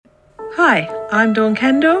Hi, I'm Dawn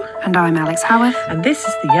Kendall. And I'm Alex Howarth. And this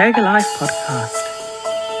is the Yoga Life podcast.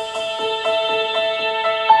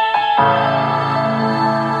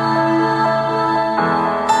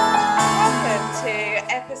 Welcome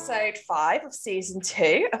to episode 5 of season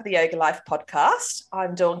 2 of the Yoga Life podcast.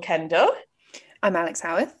 I'm Dawn Kendall. I'm Alex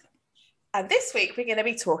Howarth. And this week we're going to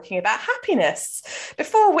be talking about happiness.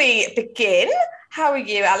 Before we begin, how are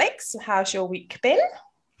you, Alex? How's your week been?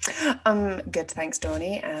 Good, thanks,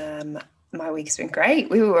 Dawny. My week's been great.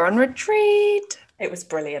 We were on retreat. It was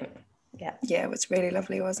brilliant. Yeah, it was really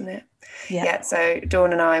lovely, wasn't it? Yeah. So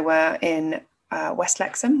Dawn and I were in West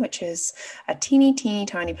Lexham, which is a teeny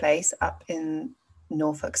tiny place up in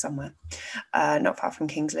Norfolk somewhere, not far from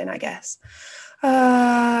King's Lynn, I guess.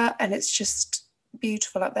 And it's just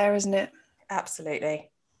beautiful up there, isn't it? Absolutely.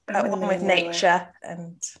 At one with nature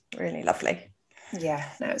and really lovely. Yeah,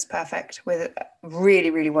 no, it was perfect with a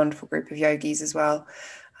really wonderful group of yogis as well.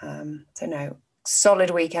 Solid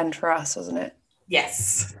weekend for us, wasn't it?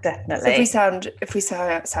 Yes, definitely. So if we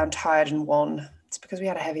sound tired and wan, it's because we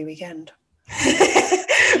had a heavy weekend.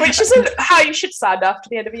 Which isn't how you should sound after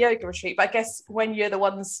the end of a yoga retreat, but I guess when you're the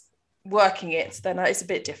ones working it, then it's a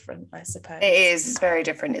bit different, I suppose. It is. It's very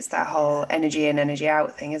different. It's that whole energy in, energy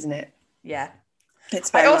out thing, isn't it? Yeah. It's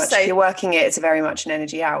very much, if you're working it, it's very much an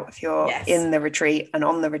energy out. If you're in the retreat and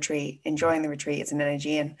on the retreat, enjoying the retreat, it's an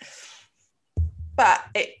energy in. But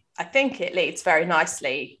I think it leads very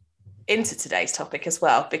nicely into today's topic as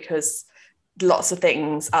well, because lots of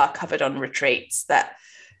things are covered on retreats that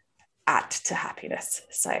add to happiness.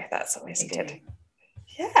 So that's always good.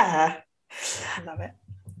 Yeah. I love it.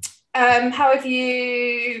 How have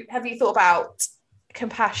you thought about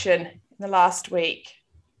compassion in the last week?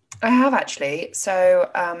 I have actually.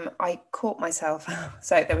 So I caught myself.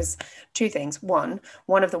 So there was two things. One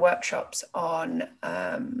of the workshops on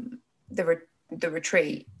the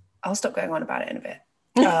retreat. I'll stop going on about it in a bit.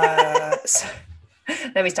 So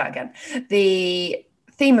let me start again. The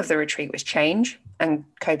theme of the retreat was change and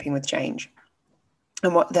coping with change.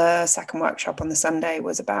 And what the second workshop on the Sunday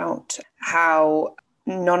was about how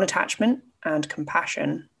non-attachment and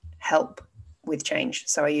compassion help with change.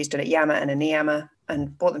 So I used a yama and a niyama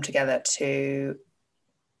and brought them together to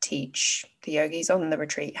teach the yogis on the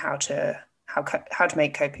retreat how to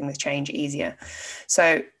make coping with change easier.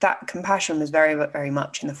 So that compassion was very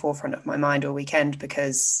much in the forefront of my mind all weekend,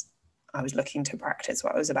 because I was looking to practice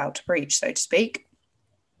what I was about to preach, so to speak.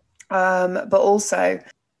 But also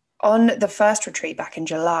on the first retreat back in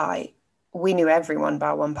July, we knew everyone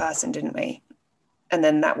bar one person, didn't we? And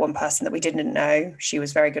then that one person that we didn't know, she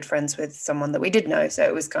was very good friends with someone that we did know. So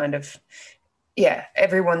it was kind of,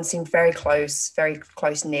 everyone seemed very close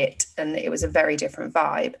knit, and it was a very different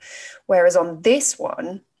vibe. Whereas on this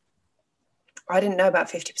one, I didn't know about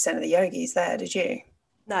 50% of the yogis there, did you?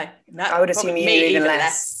 No. I would assume you knew even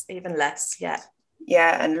less. Even less, yeah.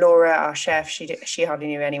 Yeah, and Laura, our chef, she hardly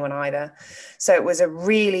knew anyone either. So it was a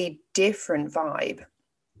really different vibe.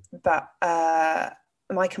 But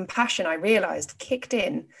my compassion, I realised, kicked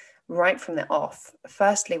in right from the off.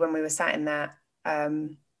 Firstly, when we were sat in that,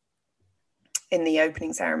 in the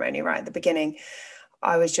opening ceremony, right at the beginning,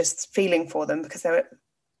 I was just feeling for them, because they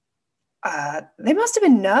must have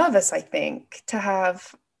been nervous, I think, to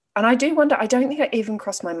have, and I do wonder, I don't think it even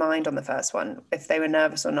crossed my mind on the first one if they were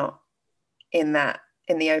nervous or not in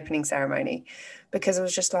the opening ceremony, because it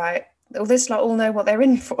was just like, this lot all know what they're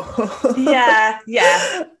in for. Yeah.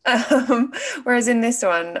 Whereas in this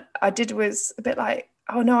one, was a bit like,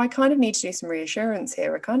 oh no, I kind of need to do some reassurance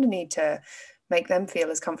here. I kind of need to make them feel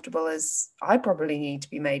as comfortable as I probably need to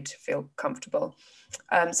be made to feel comfortable.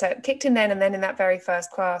 So it kicked in then, and then in that very first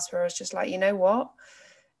class where I was just like, you know what?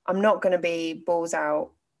 I'm not going to be balls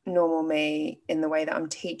out normal me in the way that I'm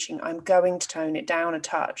teaching. I'm going to tone it down a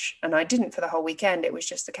touch. And I didn't for the whole weekend. It was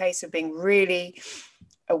just a case of being really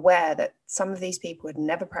aware that some of these people had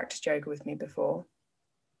never practiced yoga with me before.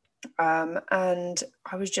 And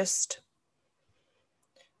I was just,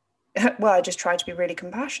 I just tried to be really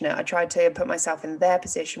compassionate. I tried to put myself in their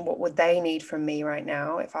position. What would they need from me right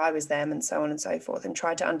now if I was them, and so on and so forth, and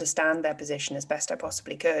tried to understand their position as best I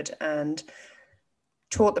possibly could, and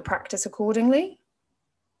taught the practice accordingly.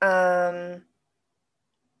 But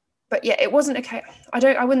yeah, it wasn't okay.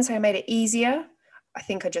 I wouldn't say I made it easier. I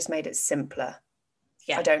think I just made it simpler.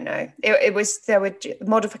 Yeah. I don't know.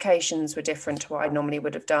 Modifications were different to what I normally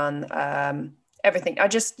would have done. Everything.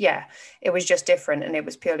 It was just different. And it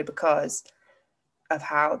was purely because of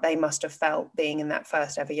how they must have felt being in that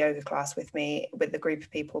first ever yoga class with me, with the group of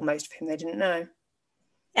people, most of whom they didn't know.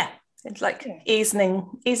 Yeah. It's like easing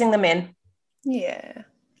them in. Yeah.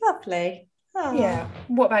 Lovely. Oh. Yeah.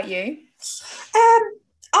 What about you?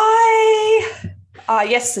 I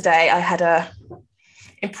Yesterday I had a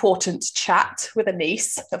important chat with a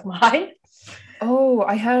niece of mine. Oh,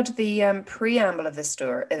 I heard the preamble of this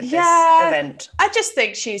story, of this event. I just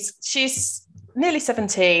think she's nearly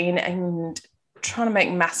 17 and trying to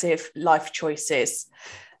make massive life choices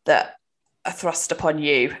that are thrust upon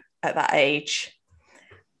you at that age,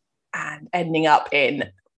 and ending up in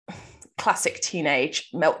classic teenage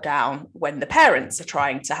meltdown when the parents are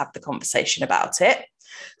trying to have the conversation about it.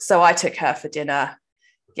 So I took her for dinner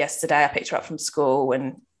yesterday. I picked her up from school,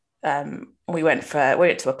 and we went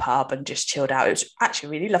to a pub and just chilled out. It was actually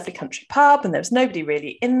a really lovely country pub, and there was nobody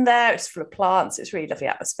really in there. It was full of plants. It was a really lovely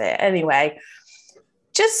atmosphere. Anyway,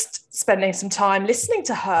 just spending some time listening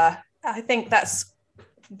to her. I think that's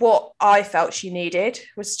what I felt she needed,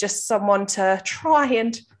 was just someone to try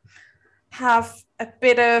and have a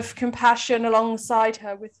bit of compassion alongside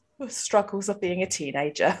her with the struggles of being a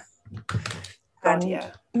teenager. God,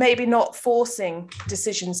 and maybe not forcing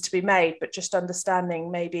decisions to be made, but just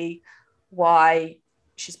understanding maybe why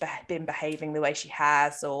she's been behaving the way she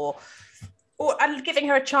has, or and giving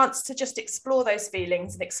her a chance to just explore those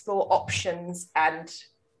feelings and explore options, and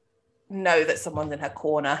know that someone's in her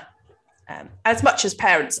corner, as much as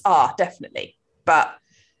parents are, definitely. But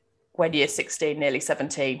when you're 16, nearly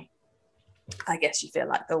 17, I guess you feel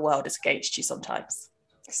like the world is against you sometimes.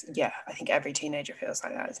 Yeah, I think every teenager feels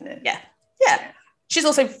like that, isn't it? Yeah. She's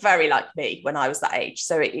also very like me when I was that age,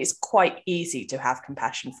 so it is quite easy to have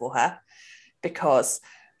compassion for her, because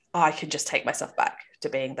I can just take myself back to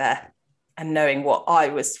being there and knowing what I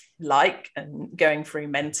was like and going through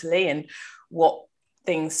mentally, and what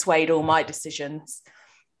things swayed all my decisions,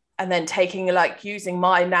 and then using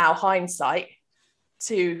my now hindsight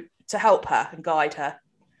to help her and guide her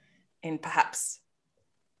in perhaps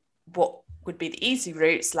what would be the easy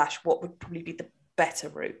route / what would probably be the better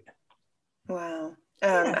route. Wow.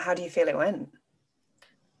 How do you feel it went?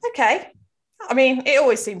 Okay. I mean, it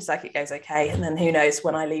always seems like it goes okay, and then who knows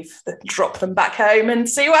when I leave, drop them back home and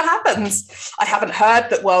see what happens. I haven't heard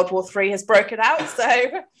that World War III has broken out,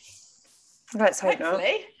 so let's hope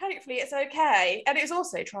hopefully it's okay. And it was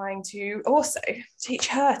also trying to teach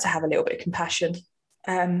her to have a little bit of compassion,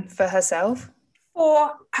 for herself,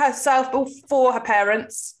 or for her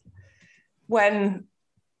parents, when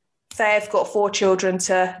they've got 4 children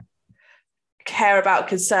to care about,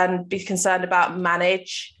 be concerned about,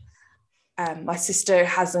 manage. My sister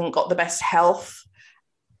hasn't got the best health,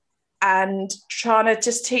 and trying to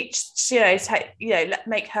just teach,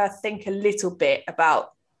 make her think a little bit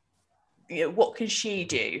about, what can she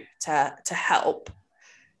do to help,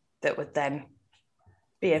 that would then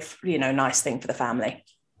be a nice thing for the family.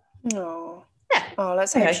 Oh, yeah. Oh,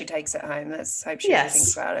 let's hope she takes it home. Let's hope she really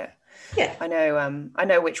thinks about it. Yeah, I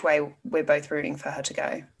know which way we're both rooting for her to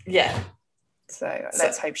go. Yeah. So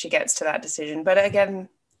let's hope she gets to that decision. But again,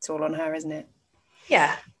 it's all on her, isn't it?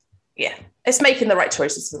 Yeah. It's making the right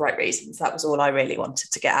choices for the right reasons. That was all I really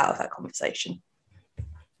wanted to get out of that conversation.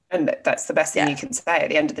 And that's the best thing you can say. At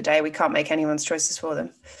the end of the day, we can't make anyone's choices for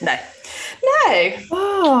them. No.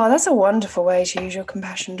 Oh, that's a wonderful way to use your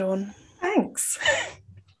compassion, Dawn. Thanks.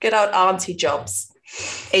 Good old auntie jobs.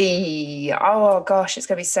 Oh gosh, it's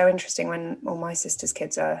going to be so interesting when all my sister's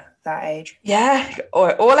kids are that age. Yeah,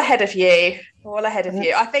 all ahead of you.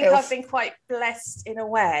 I think I've been quite blessed in a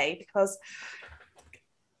way, because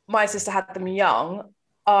my sister had them young.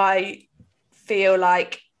 I feel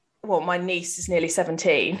like, my niece is nearly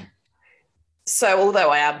 17. So although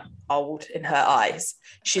I am old in her eyes,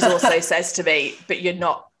 she's also says to me, but you're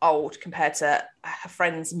not old compared to her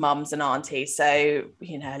friends' mums and aunties. So,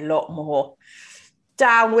 a lot more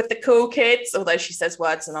down with the cool kids, although she says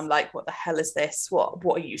words and I'm like, what the hell is this? What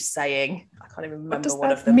are you saying? I can't even remember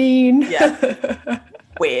one of them. Mean? Yeah.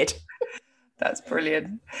 Weird. That's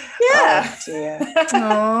brilliant. Yeah. Oh dear.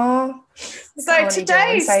 Aww. So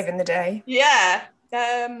today's saving the day. Yeah.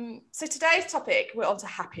 So today's topic, we're on to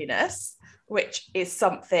happiness, which is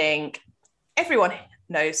something everyone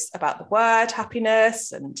knows about, the word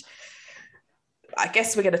happiness. And I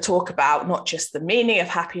guess we're going to talk about not just the meaning of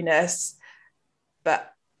happiness,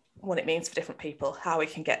 but what it means for different people, how we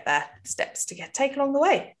can get there, steps to take along the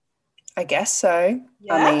way. I guess so.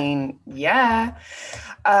 Yeah. I mean, yeah.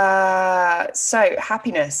 So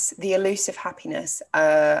happiness, the elusive happiness.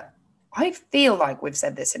 I feel like we've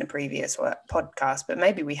said this in a previous podcast, but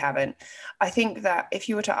maybe we haven't. I think that if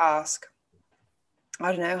you were to ask,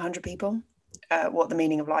 100 people what the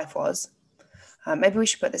meaning of life was, maybe we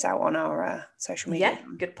should put this out on our social media. Yeah,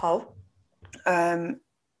 good poll.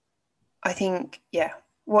 I think,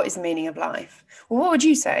 what is the meaning of life? Well, what would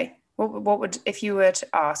you say? What would, if you were to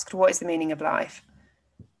ask, what is the meaning of life?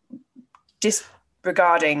 Just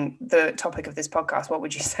regarding the topic of this podcast, what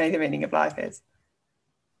would you say the meaning of life is?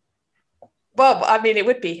 Well, I mean, it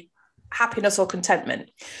would be happiness or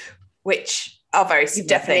contentment, which are very similar. You've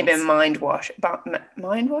definitely things. been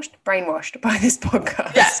brainwashed by this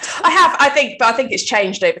podcast. Yes, I have. I think it's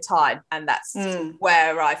changed over time, and that's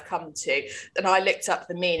where I've come to. And I looked up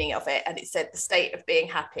the meaning of it, and it said the state of being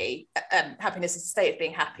happy. Happiness is the state of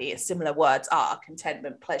being happy. And similar words are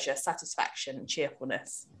contentment, pleasure, satisfaction, and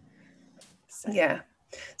cheerfulness. So. Yeah.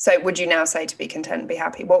 So, would you now say to be content and be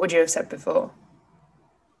happy? What would you have said before?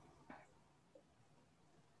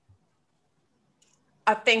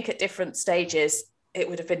 I think at different stages it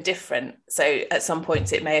would have been different. So at some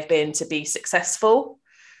points it may have been to be successful,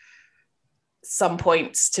 some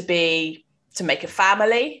points to make a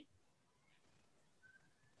family.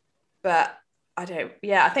 But I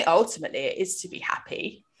think ultimately it is to be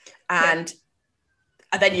happy. And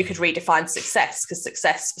then you could redefine success, because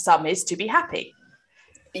success for some is to be happy.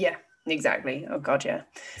 Yeah, exactly. Oh God, yeah.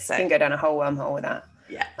 So you can go down a whole wormhole with that.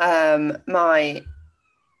 Yeah.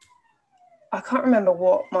 I can't remember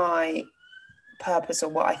what my purpose or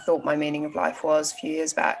what I thought my meaning of life was a few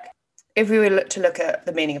years back. If we were to look at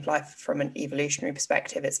the meaning of life from an evolutionary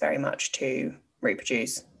perspective, it's very much to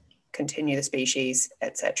reproduce, continue the species,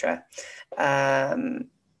 etc. And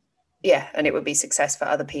it would be success for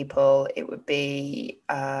other people. It would be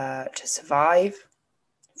to survive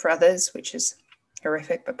for others, which is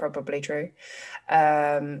horrific, but probably true.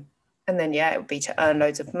 And then, it would be to earn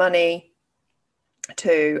loads of money,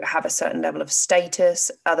 to have a certain level of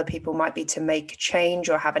status. Other people might be to make change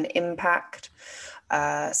or have an impact,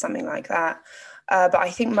 something like that. But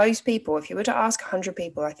I think most people, if you were to ask 100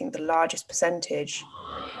 people, I think the largest percentage,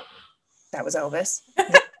 that was Elvis,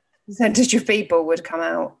 the percentage of people would come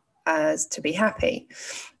out as to be happy,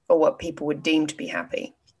 or what people would deem to be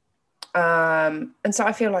happy. And so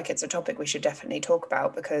I feel like it's a topic we should definitely talk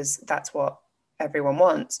about, because that's what everyone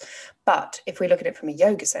wants. But if we look at it from a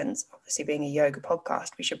yoga sense, obviously being a yoga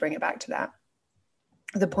podcast, we should bring it back to that.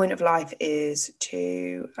 The point of life is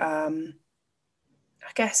to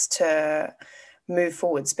to move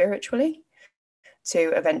forward spiritually, to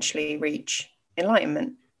eventually reach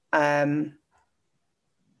enlightenment.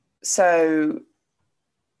 So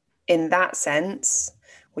in that sense,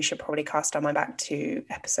 we should probably cast our mind back to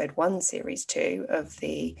episode 1, series 2 of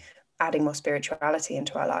the adding more spirituality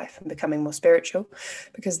into our life and becoming more spiritual,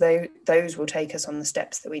 because those will take us on the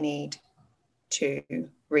steps that we need to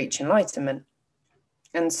reach enlightenment.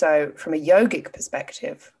 And so from a yogic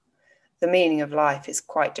perspective, the meaning of life is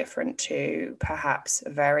quite different to perhaps a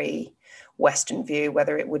very Western view,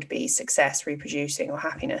 whether it would be success, reproducing, or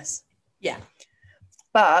happiness. Yeah.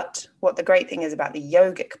 But what the great thing is about the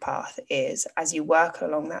yogic path is, as you work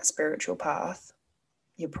along that spiritual path,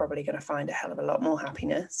 you're probably going to find a hell of a lot more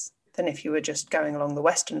happiness than if you were just going along the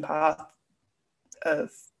Western path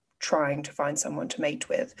of trying to find someone to mate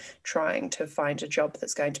with, trying to find a job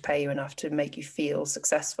that's going to pay you enough to make you feel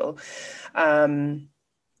successful,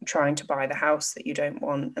 trying to buy the house that you don't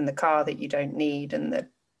want and the car that you don't need and the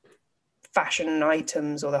fashion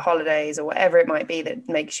items or the holidays or whatever it might be that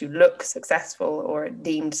makes you look successful or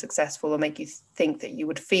deemed successful or make you think that you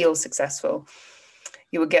would feel successful.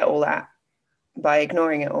 You would get all that by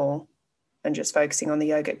ignoring it all and just focusing on the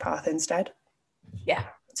yogic path instead. Yeah,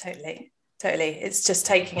 totally. It's just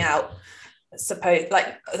taking out, suppose,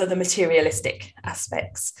 like the materialistic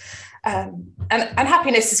aspects. And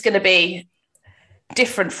happiness is going to be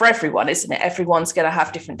different for everyone, isn't it? Everyone's going to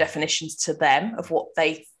have different definitions to them of what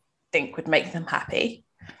they think would make them happy.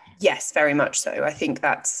 Yes, very much so. I think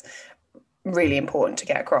that's really important to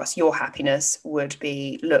get across. Your happiness would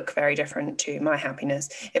look very different to my happiness.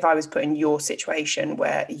 If I was put in your situation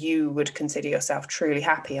where you would consider yourself truly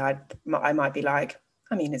happy, I might be like,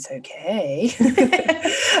 I mean, it's okay.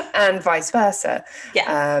 And vice versa.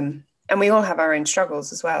 Yeah. And we all have our own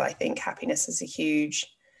struggles as well. I think happiness is a huge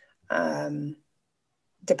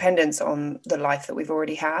dependence on the life that we've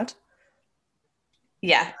already had.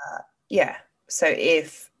 Yeah. So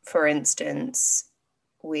if, for instance,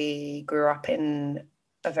 we grew up in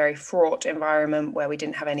a very fraught environment where we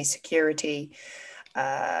didn't have any security,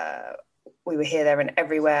 we were here, there, and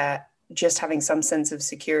everywhere, just having some sense of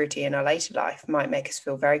security in our later life might make us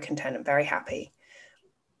feel very content and very happy.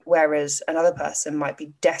 Whereas another person might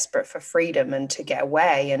be desperate for freedom and to get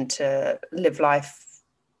away and to live life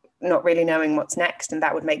not really knowing what's next, and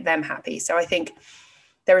that would make them happy. So I think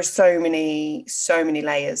there are so many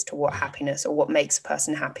layers to what happiness or what makes a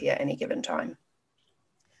person happy at any given time.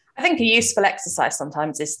 I think a useful exercise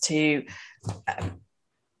sometimes is to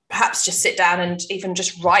perhaps just sit down and even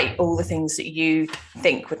just write all the things that you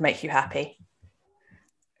think would make you happy.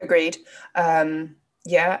 Agreed.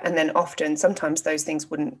 Yeah, and then often, sometimes those things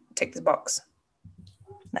wouldn't tick the box.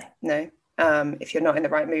 No. If you're not in the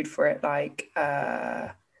right mood for it, like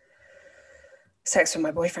sex with my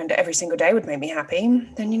boyfriend every single day would make me happy,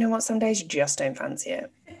 then you know what? Some days you just don't fancy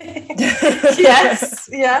it. Yes,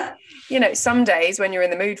 yeah. You know, some days when you're in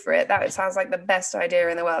the mood for it, that sounds like the best idea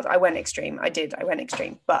in the world. I went extreme,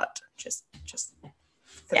 but just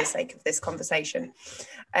for the sake of this conversation.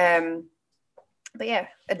 But yeah,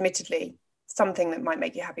 admittedly, something that might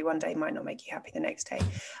make you happy one day might not make you happy the next day.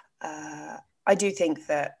 I do think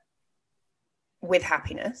that with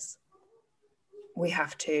happiness, we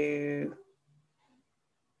have to,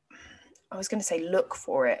 I was going to say look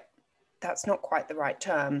for it. That's not quite the right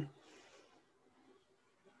term.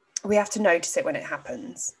 We have to notice it when it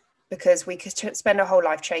happens, because we could spend our whole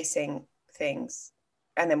life chasing things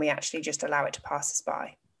and then we actually just allow it to pass us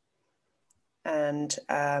by. And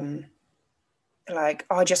like,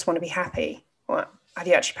 oh, I just want to be happy. Well, have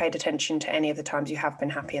you actually paid attention to any of the times you have been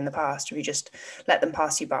happy in the past? Have you just let them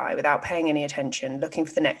pass you by without paying any attention, looking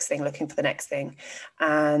for the next thing,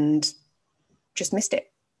 and just missed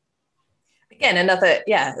it? Again,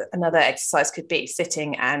 another exercise could be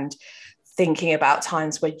sitting and thinking about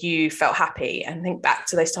times where you felt happy, and think back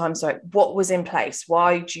to those times, like what was in place?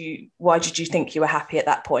 Why did you think you were happy at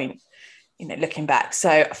that point? You know, looking back.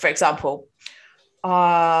 So, for example,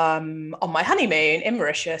 on my honeymoon in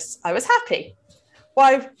Mauritius, I was happy.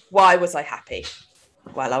 Why was I happy?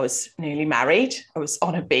 Well, I was newly married. I was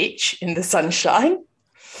on a beach in the sunshine,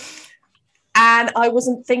 and I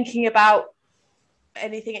wasn't thinking about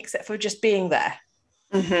anything except for just being there.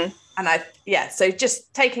 Mm-hmm. And so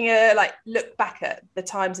just taking a look back at the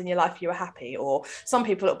times in your life you were happy. Or some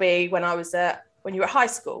people it'll be when you were at high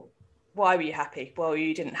school. Why were you happy? Well,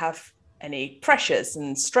 you didn't have any pressures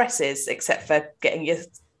and stresses except for getting your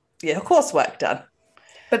coursework done.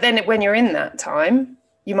 But then when you're in that time,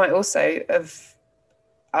 you might also have,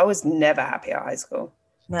 I was never happy at high school.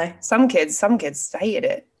 No. Some kids hated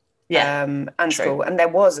it. Yeah. And true. School. And there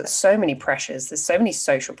was so many pressures. There's so many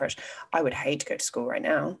social pressures. I would hate to go to school right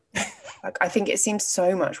now. Like, I think it seems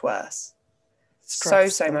so much worse.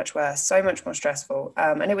 Stressful. So much worse, so much more stressful.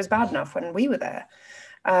 And it was bad enough when we were there.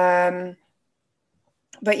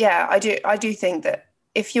 But yeah, I do think that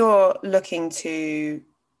if you're looking to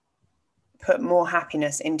put more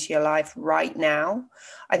happiness into your life right now,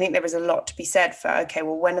 I think there is a lot to be said for, okay,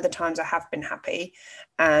 well, when are the times I have been happy,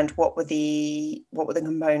 and what were the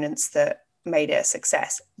components that made it a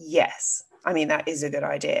success? Yes, I mean, that is a good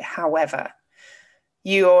idea. However,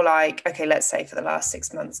 you're like, okay, let's say for the last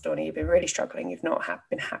 6 months, Dawna, you've been really struggling, you've not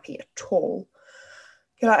been happy at all.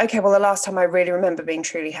 You're like, okay, well, the last time I really remember being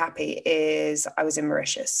truly happy is I was in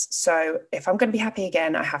Mauritius. So if I'm going to be happy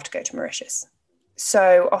again, I have to go to Mauritius.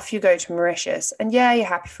 So off you go to Mauritius, and yeah, you're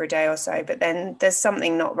happy for a day or so, but then there's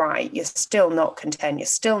something not right. You're still not content. You're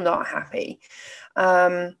still not happy.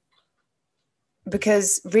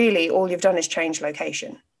 Because really all you've done is change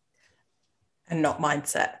location. And not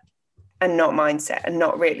mindset. And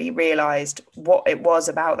not really realised what it was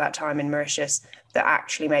about that time in Mauritius that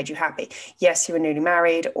actually made you happy. Yes, you were newly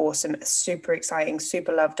married, awesome, super exciting,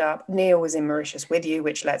 super loved up. Neil was in Mauritius with you,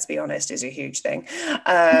 which, let's be honest, is a huge thing.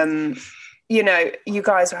 You know, you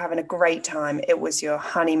guys were having a great time. It was your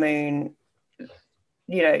honeymoon.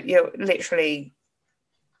 You know, you're literally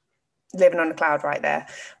living on a cloud right there.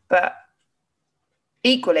 But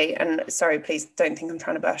equally, and sorry, please don't think I'm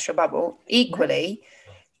trying to burst your bubble, equally,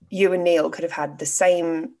 you and Neil could have had the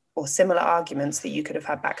same or similar arguments that you could have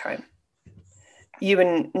had back home. You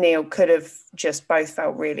and Neil could have just both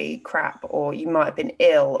felt really crap, or you might have been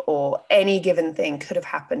ill, or any given thing could have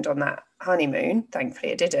happened on that honeymoon.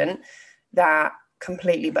 Thankfully, it didn't. That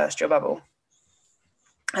completely burst your bubble.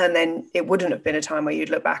 And then it wouldn't have been a time where you'd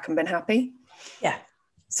look back and been happy. Yeah.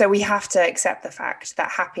 So we have to accept the fact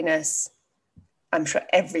that happiness, I'm sure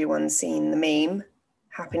everyone's seen the meme,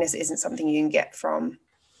 happiness isn't something you can get from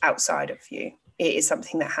outside of you. It is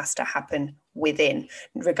something that has to happen within,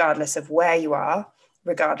 regardless of where you are,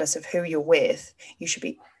 regardless of who you're with. You should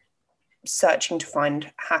be searching to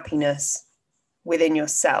find happiness within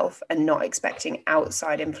yourself and not expecting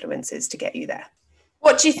outside influences to get you there.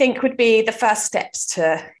 What do you think would be the first steps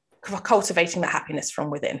to cultivating that happiness from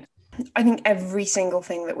within? I think every single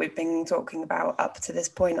thing that we've been talking about up to this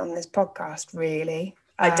point on this podcast, really.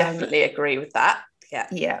 I definitely agree with that. Yeah.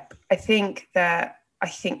 Yeah. I think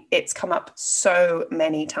it's come up so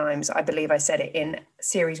many times. I believe I said it in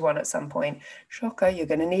series 1 at some point. Shocker, you're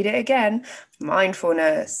going to need it again.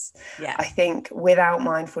 Mindfulness. Yeah. I think without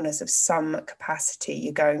mindfulness of some capacity,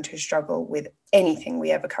 you're going to struggle with anything we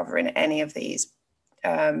ever cover in any of these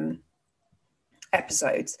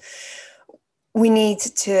episodes, we need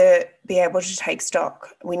to be able to take stock.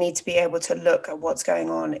 We need to be able to look at what's going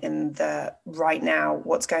on in the right now,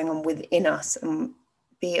 what's going on within us, and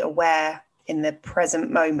be aware in the present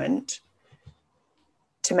moment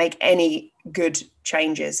to make any good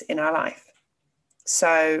changes in our life.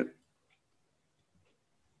 So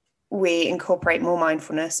we incorporate more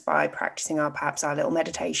mindfulness by practicing perhaps our little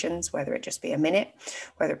meditations, whether it just be a minute,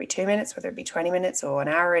 whether it be 2 minutes, whether it be 20 minutes or an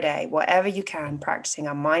hour a day, whatever you can. Practicing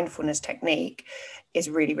our mindfulness technique is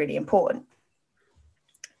really, really important,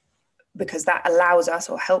 because that allows us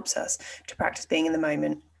or helps us to practice being in the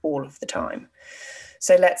moment all of the time.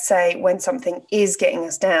 So let's say when something is getting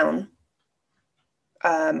us down,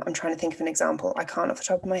 I'm trying to think of an example. I can't off the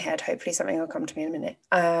top of my head. Hopefully something will come to me in a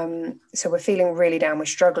minute. So we're feeling really down. We're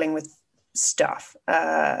struggling with stuff.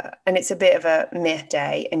 And it's a bit of a meh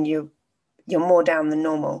day, and you're more down than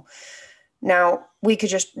normal. Now, we could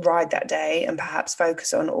just ride that day and perhaps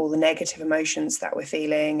focus on all the negative emotions that we're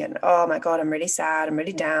feeling. And, oh my God, I'm really sad. I'm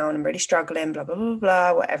really down. I'm really struggling, blah, blah, blah,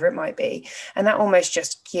 blah, whatever it might be. And that almost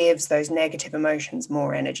just gives those negative emotions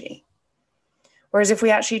more energy. Whereas if we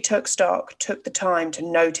actually took stock, took the time to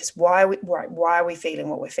notice why are we feeling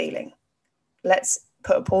what we're feeling? Let's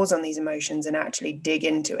put a pause on these emotions and actually dig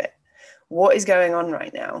into it. What is going on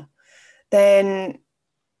right now? Then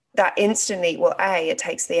that instantly, it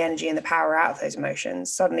takes the energy and the power out of those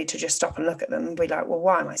emotions, suddenly to just stop and look at them and be like, well,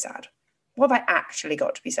 why am I sad? What have I actually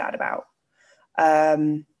got to be sad about?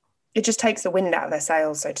 It just takes the wind out of their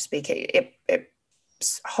sails, so to speak. It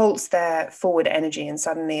halts their forward energy, and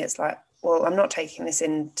suddenly it's like, well, I'm not taking this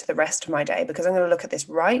into the rest of my day, because I'm going to look at this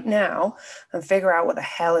right now and figure out what the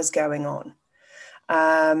hell is going on.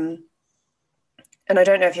 And I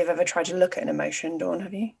don't know if you've ever tried to look at an emotion, Dawn,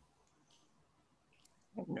 have you?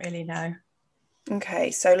 I don't really know. Okay,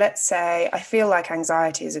 so let's say I feel like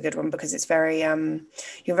anxiety is a good one, because it's very, you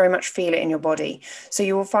very much feel it in your body. So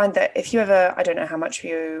you will find that if you ever, I don't know how much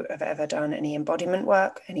you have ever done any embodiment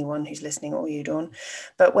work, anyone who's listening, or you, Dawn,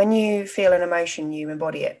 but when you feel an emotion, you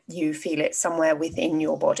embody it, you feel it somewhere within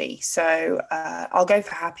your body. So I'll go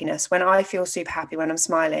for happiness. When I feel super happy, when I'm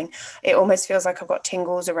smiling, it almost feels like I've got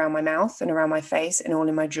tingles around my mouth and around my face and all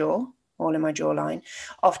in my jawline.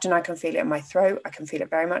 Often I can feel it in my throat. I can feel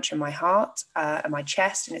it very much in my heart and my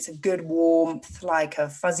chest. And it's a good warmth, like a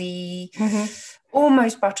fuzzy,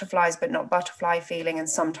 almost butterflies, but not butterfly feeling. And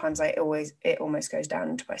sometimes it almost goes down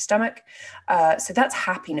into my stomach. So that's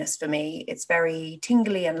happiness for me. It's very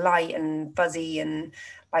tingly and light and fuzzy and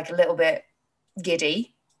like a little bit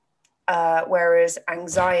giddy. Whereas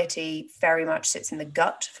anxiety very much sits in the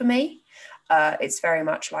gut for me. It's very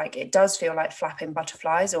much like, it does feel like flapping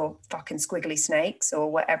butterflies or fucking squiggly snakes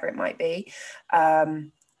or whatever it might be.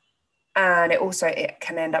 And it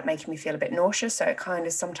can end up making me feel a bit nauseous. So it kind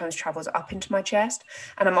of sometimes travels up into my chest.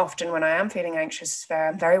 And I'm often, when I am feeling anxious,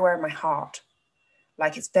 I'm very aware of my heart.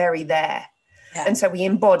 Like it's very there. Yeah. And so we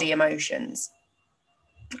embody emotions.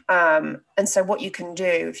 And so what you can do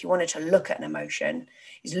if you wanted to look at an emotion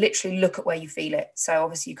is literally look at where you feel it. So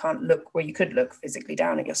obviously you can't look where you could look physically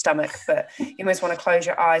down at your stomach, but you almost want to close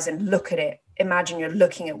your eyes and look at it. Imagine you're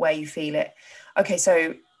looking at where you feel it. Okay,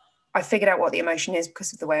 so I figured out what the emotion is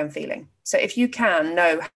because of the way I'm feeling. So if you can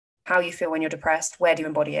know how you feel when you're depressed, where do you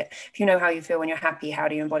embody it? If you know how you feel when you're happy, how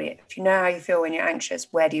do you embody it? If you know how you feel when you're anxious,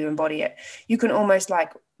 where do you embody it? You can almost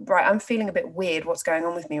like, right, I'm feeling a bit weird. What's going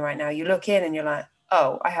on with me right now? You look in and you're like,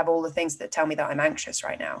 oh, I have all the things that tell me that I'm anxious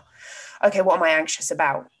right now. Okay, what am I anxious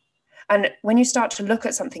about? And when you start to look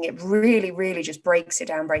at something, it really, really just breaks it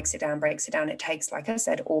down. It takes, like I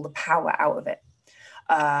said, all the power out of it.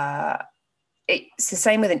 It's the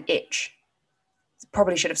same with an itch.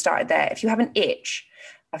 Probably should have started there. If you have an itch,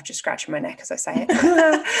 I've just scratched my neck as I say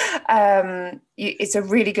it. It's a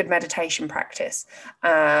really good meditation practice,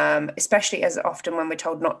 especially as often when we're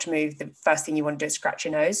told not to move, the first thing you want to do is scratch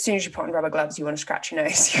your nose. As soon as you put on rubber gloves, you want to scratch your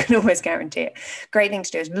nose. You can almost guarantee it. Great thing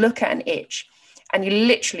to do is look at an itch and you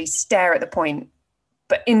literally stare at the point,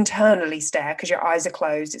 but internally stare because your eyes are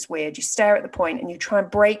closed. It's weird. You stare at the point and you try and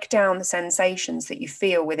break down the sensations that you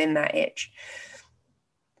feel within that itch.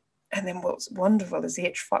 And then what's wonderful is the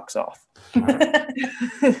itch fucks off.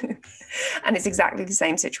 And it's exactly the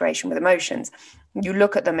same situation with emotions. You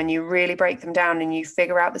look at them and you really break them down and you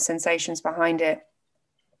figure out the sensations behind it.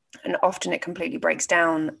 And often it completely breaks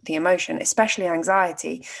down the emotion, especially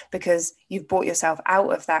anxiety, because you've brought yourself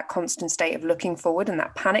out of that constant state of looking forward and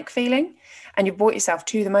that panic feeling. And you've brought yourself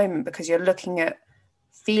to the moment because you're looking at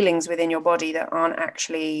feelings within your body that aren't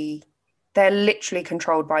actually... They're literally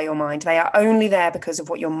controlled by your mind. They are only there because of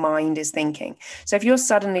what your mind is thinking. So if you're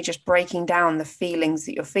suddenly just breaking down the feelings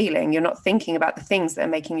that you're feeling, you're not thinking about the things that are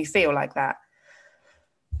making you feel like that.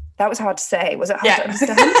 That was hard to say. Was it hard to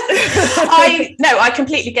understand? I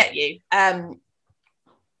completely get you.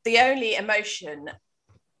 The only emotion,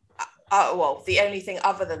 the only thing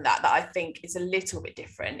other than that I think is a little bit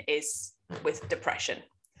different is with depression.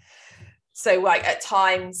 So like at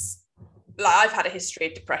times, like I've had a history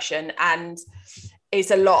of depression, and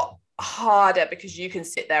it's a lot harder because you can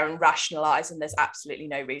sit there and rationalize, and there's absolutely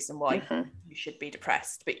no reason why you should be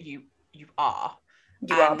depressed, but you are.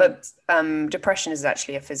 But depression is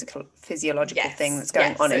actually a physiological thing that's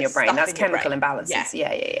going on in your brain. That's chemical imbalances.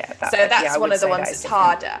 Yeah. That's one of the ones that's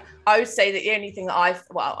harder. I would say that the only thing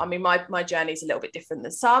that my journey is a little bit different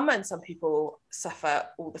than some, and some people suffer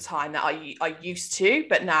all the time that I used to,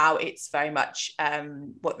 but now it's very much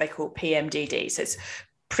what they call PMDD. So it's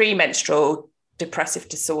premenstrual depressive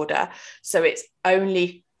disorder. So it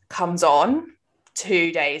only comes on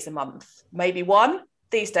 2 days a month, maybe one.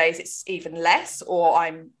 These days it's even less, or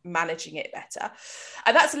I'm managing it better.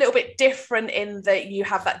 And that's a little bit different in that you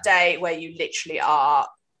have that day where you literally are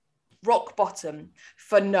rock bottom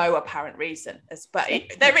for no apparent reason.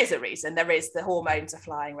 There is a reason. There is, the hormones are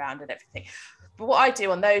flying around and everything. But what I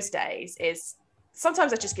do on those days is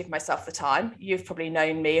sometimes I just give myself the time. You've probably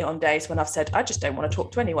known me on days when I've said, I just don't want to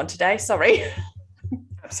talk to anyone today. Sorry.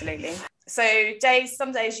 Absolutely. So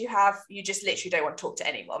some days you just literally don't want to talk to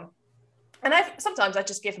anyone. And sometimes I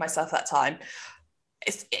just give myself that time.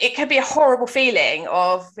 It can be a horrible feeling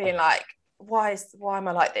of being like, why am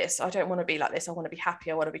I like this? I don't want to be like this. I want to be happy.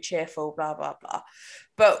 I want to be cheerful, blah, blah, blah.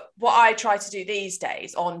 But what I try to do these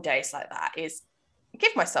days, on days like that, is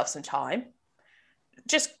give myself some time.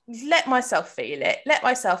 Just let myself feel it. Let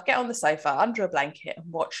myself get on the sofa under a blanket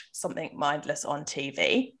and watch something mindless on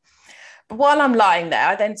TV. But while I'm lying there,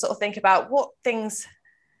 I then sort of think about what things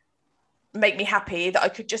make me happy that I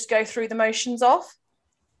could just go through the motions of.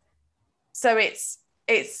 So it's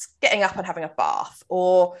getting up and having a bath,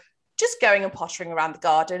 or just going and pottering around the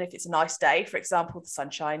garden if it's a nice day. For example, the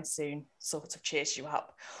sunshine soon sort of cheers you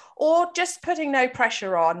up. Or just putting no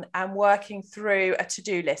pressure on and working through a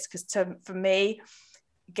to-do list, because for me,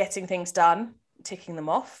 getting things done, ticking them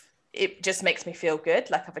off, it just makes me feel good,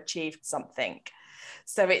 like I've achieved something.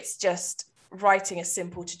 So it's just writing a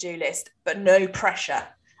simple to-do list, but no pressure.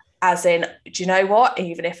 As in, do you know what?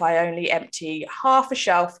 Even if I only empty half a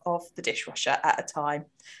shelf of the dishwasher at a time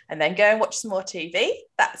and then go and watch some more TV,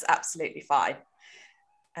 that's absolutely fine.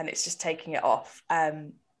 And it's just taking it off.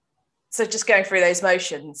 So just going through those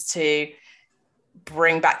motions to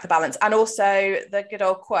bring back the balance. And also the good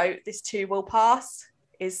old quote, this too will pass,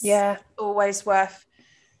 is always worth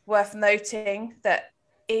noting, that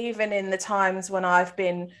even in the times when I've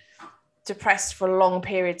been depressed for long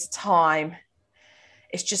periods of time,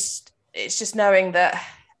 it's just knowing that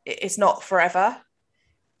it's not forever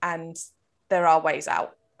and there are ways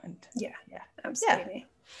out. And absolutely.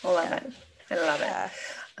 I love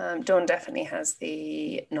it. Dawn definitely has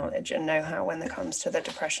the knowledge and know-how when it comes to the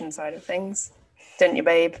depression side of things, don't you,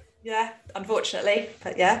 babe? Yeah, unfortunately,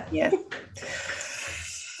 but yeah.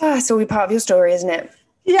 It's all part of your story, isn't it?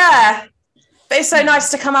 Yeah, but it's so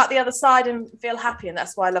nice to come out the other side and feel happy, and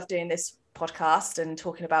that's why I love doing this podcast and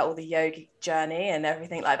talking about all the yoga journey and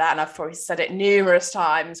everything like that. And I've probably said it numerous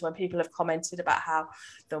times when people have commented about how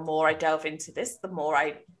the more I delve into this, the more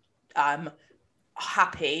I am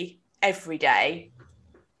happy every day.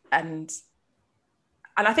 And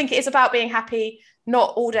I think it is about being happy,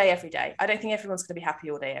 not all day every day. I don't think everyone's going to be happy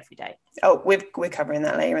all day every day. Oh, we're covering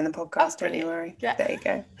that later in the podcast. Don't you worry. Yeah. There you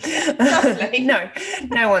go.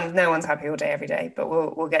 No one's happy all day every day, but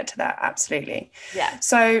we'll get to that, absolutely. Yeah.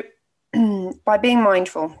 So by being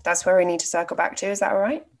mindful, that's where we need to circle back to. Is that all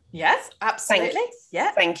right? Yes, absolutely.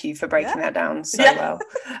 Thank you for breaking that down so well.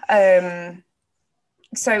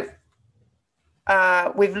 So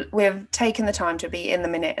we've taken the time to be in the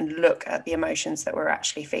minute and look at the emotions that we're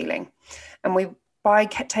actually feeling, and by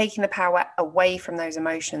taking the power away from those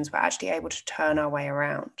emotions, we're actually able to turn our way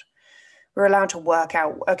around. We're allowed to work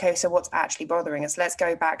out, okay, so what's actually bothering us? Let's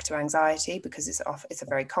go back to anxiety, because it's a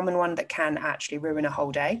very common one that can actually ruin a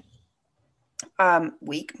whole day,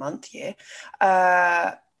 week, month, year.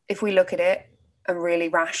 If we look at it and really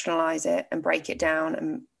rationalize it and break it down,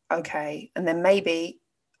 and then maybe,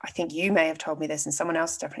 I think you may have told me this and someone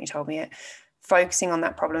else definitely told me it, focusing on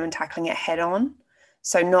that problem and tackling it head on.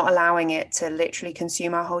 So not allowing it to literally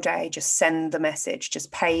consume our whole day, just send the message,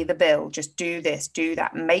 just pay the bill, just do this, do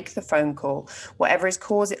that, make the phone call, whatever is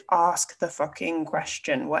causing, ask the fucking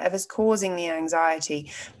question, whatever's causing the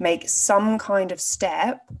anxiety, make some kind of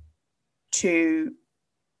step to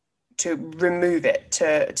remove it,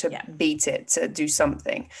 to beat it, to do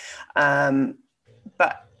something.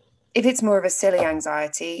 But If it's more of a silly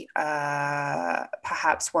anxiety,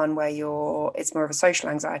 perhaps one where it's more of a social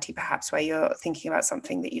anxiety, perhaps where you're thinking about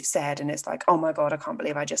something that you've said and it's like, oh my God, I can't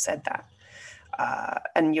believe I just said that.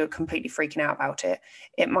 And you're completely freaking out about it.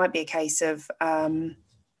 It might be a case of,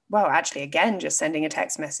 well, actually, again, just sending a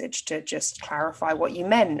text message to just clarify what you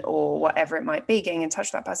meant or whatever it might be, getting in touch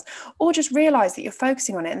with that person, or just realize that you're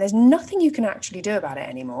focusing on it and there's nothing you can actually do about it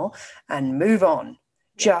anymore and move on.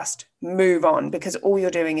 Just move on, because all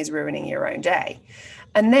you're doing is ruining your own day.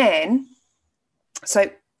 And then,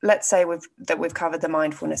 so let's say we've covered the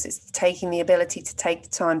mindfulness. It's taking the ability to take the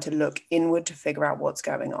time to look inward to figure out what's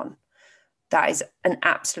going on. That is an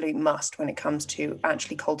absolute must when it comes to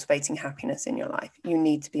actually cultivating happiness in your life. You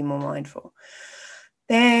need to be more mindful.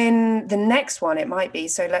 Then the next one, it might be,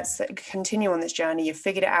 so let's continue on this journey. You've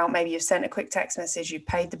figured it out. Maybe you've sent a quick text message, you've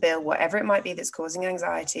paid the bill, whatever it might be that's causing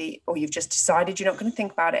anxiety, or you've just decided you're not going to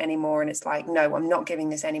think about it anymore. And it's like, no, I'm not giving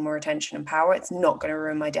this any more attention and power. It's not going to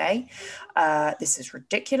ruin my day. This is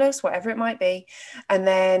ridiculous, whatever it might be. And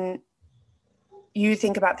then you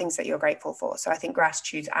think about things that you're grateful for. So I think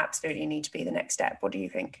gratitudes absolutely need to be the next step. What do you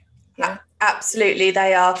think? Yeah, absolutely.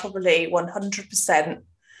 They are probably 100%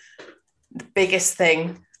 the biggest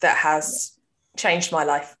thing that has changed my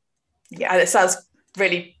life. Yeah. And it sounds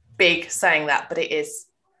really big saying that, but it is.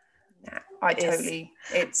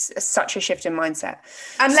 It's such a shift in mindset.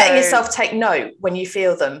 And letting yourself take note when you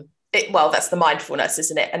feel them. That's the mindfulness,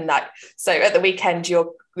 isn't it? And so at the weekend,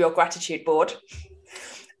 your gratitude board,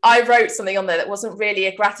 I wrote something on there that wasn't really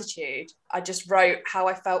a gratitude. I just wrote how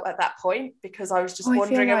I felt at that point, because I was just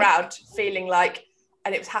wandering around feeling like,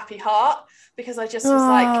 and it was happy heart, because I just was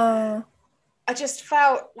like, I just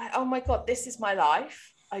felt like, oh my God, this is my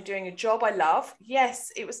life. I'm doing a job I love.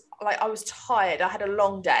 Yes, it was like, I was tired. I had a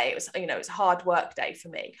long day. It was, it was a hard work day for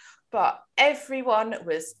me, but everyone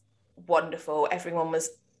was wonderful. Everyone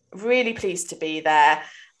was really pleased to be there.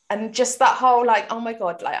 And just that whole, like, oh my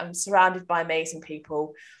God, like, I'm surrounded by amazing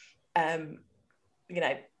people,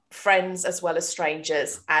 friends as well as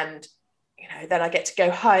strangers. And, then I get to go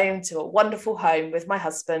home to a wonderful home with my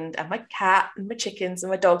husband and my cat and my chickens and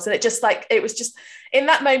my dogs. And it was just in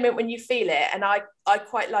that moment when you feel it. And I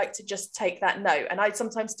quite like to just take that note. And I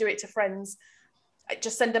sometimes do it to friends. I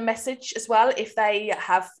just send a message as well if they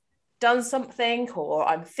have done something or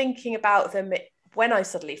I'm thinking about them. When I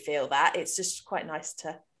suddenly feel that, it's just quite nice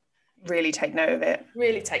to really take note of it.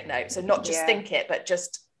 Really take note. So not just think it, but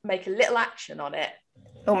just make a little action on it.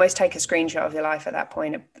 Almost take a screenshot of your life at that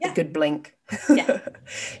point, a good blink. Yeah.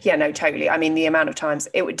 Yeah, no, totally. I mean, the amount of times,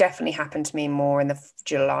 it would definitely happen to me more in the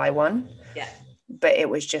July one. Yeah. But it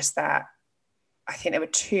was just that, I think there were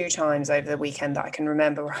 2 times over the weekend that I can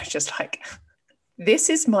remember where I was just like, this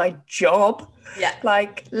is my job. Yeah.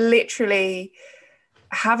 Like literally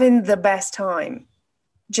having the best time,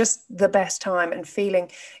 just the best time, and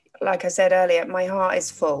feeling, like I said earlier, my heart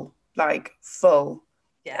is full.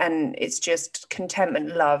 Yeah. And it's just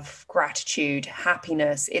contentment, love, gratitude,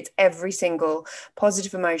 happiness. It's every single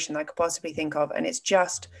positive emotion I could possibly think of. And it's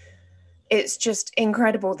just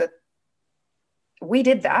incredible that we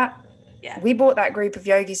did that. Yeah. We brought that group of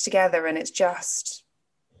yogis together, and it's just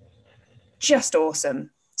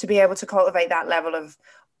awesome to be able to cultivate that level of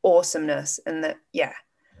awesomeness. And that,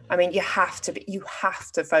 I mean, you have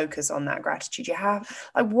to focus on that gratitude. You have,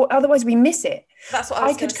 otherwise we miss it. That's what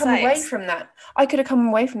I could come away from that. I could have come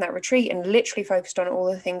away from that retreat and literally focused on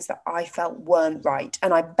all the things that I felt weren't right.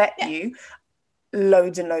 And I bet you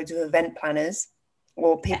loads and loads of event planners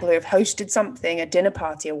or people who have hosted something, a dinner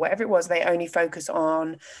party or whatever it was, they only focus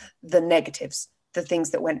on the negatives, the things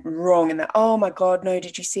that went wrong, and that, oh my God, no,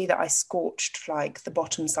 did you see that I scorched like the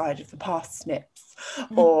bottom side of the parsnips?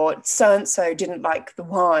 Or so-and-so didn't like the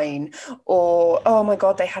wine, or oh my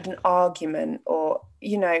God, they had an argument, or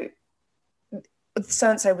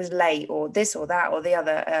so-and-so was late, or this or that or the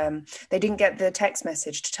other, they didn't get the text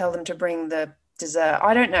message to tell them to bring the dessert.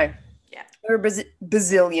 I don't know. There are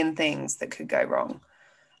bazillion things that could go wrong,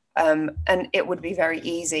 and it would be very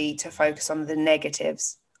easy to focus on the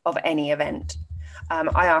negatives of any event.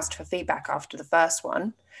 I asked for feedback after the first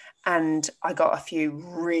one, and I got a few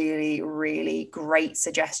really, really great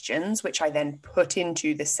suggestions, which I then put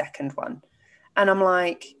into the second one. And I'm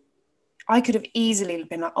like, I could have easily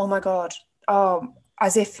been like, oh my God,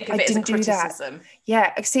 as if I didn't do that.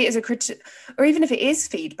 Yeah, I see it as a critic, or even if it is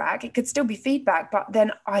feedback, it could still be feedback, but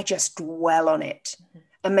then I just dwell on it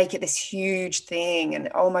and make it this huge thing. And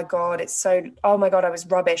oh my God, oh my God, I was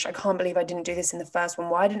rubbish. I can't believe I didn't do this in the first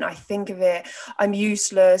one. Why didn't I think of it? I'm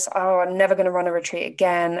useless. Oh, I'm never going to run a retreat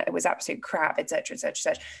again. It was absolute crap, etc., etc.,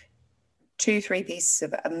 etc. 2-3 pieces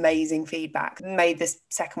of amazing feedback made this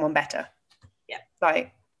second one better. Yeah.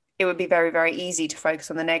 Like, it would be very, very easy to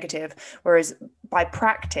focus on the negative. Whereas by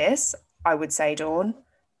practice, I would say, Dawn,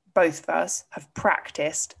 both of us have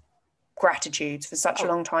practiced gratitudes for such a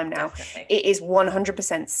long time now. Definitely. It is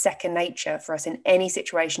 100% second nature for us in any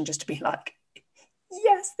situation just to be like,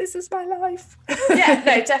 yes, this is my life. Yeah,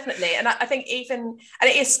 no, definitely. And I think even, and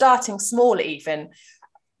it is starting small even.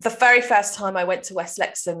 The very first time I went to West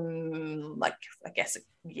Lexham, like I guess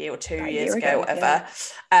a year or 2 years ago, whatever,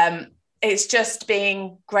 it's just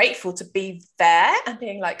being grateful to be there and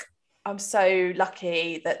being like, I'm so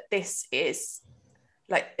lucky that this is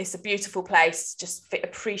like, it's a beautiful place, just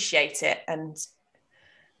appreciate it, and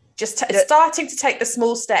just starting to take the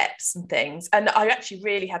small steps and things. And I actually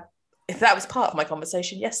really had, that was part of my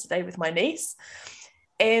conversation yesterday with my niece,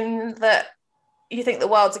 in that you think the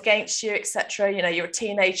world's against you, etc. You know, you're a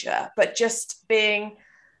teenager, but just being,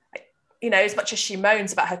 you know, as much as she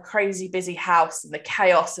moans about her crazy busy house and the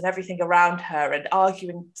chaos and everything around her and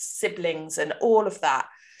arguing siblings and all of that.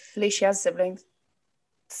 At least she has siblings.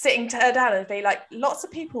 Sitting her down and be like, lots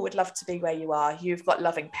of people would love to be where you are. You've got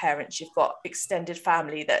loving parents, you've got extended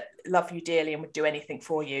family that love you dearly and would do anything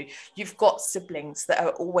for you. You've got siblings that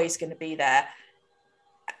are always going to be there.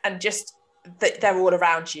 And just that they're all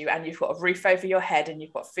around you, and you've got a roof over your head and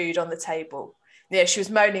you've got food on the table. You know, she was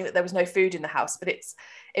moaning that there was no food in the house, but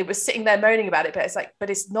it was sitting there moaning about it, but it's like, but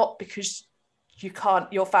it's not because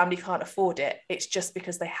your family can't afford it. It's just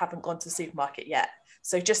because they haven't gone to the supermarket yet.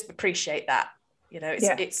 So just appreciate that. You know,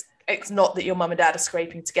 it's not that your mum and dad are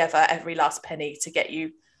scraping together every last penny to get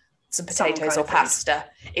you some potatoes or pasta.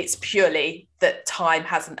 It's purely that time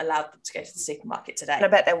hasn't allowed them to go to the supermarket today. And I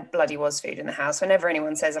bet there bloody was food in the house. Whenever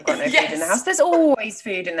anyone says I've got no food in the house, there's always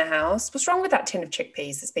food in the house. What's wrong with that tin of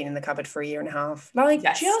chickpeas that's been in the cupboard for a year and a half? Like,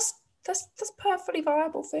 just that's perfectly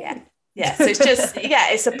viable food. Yeah. So it's just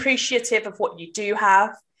it's appreciative of what you do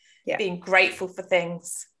have. Yeah. Being grateful for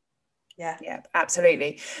things. Yeah,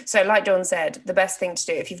 absolutely. So like Dawn said, the best thing to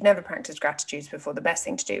do, if you've never practiced gratitudes before, the best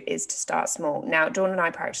thing to do is to start small. Now, Dawn and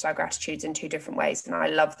I practice our gratitudes in 2 different ways. And I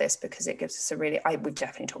love this because it gives us we've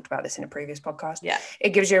definitely talked about this in a previous podcast. Yeah. It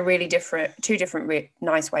gives you two different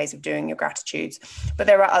nice ways of doing your gratitudes. But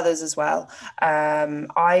there are others as well.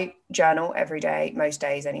 I journal every day, most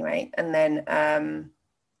days anyway. And then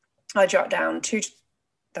I jot down 3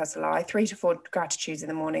 to 4 gratitudes in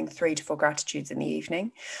the morning, 3 to 4 gratitudes in the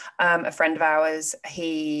evening. A friend of ours,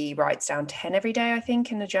 he writes down 10 every day, I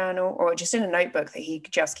think, in a journal or just in a notebook that he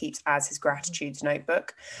just keeps as his gratitudes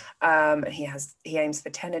notebook. And he aims for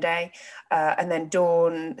 10 a day. And then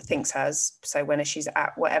Dawn thinks hers. So when she's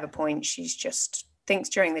at whatever point, she's just thinks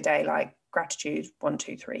during the day, like gratitude, 1,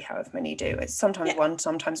 2, 3, however many you do. It's sometimes 1,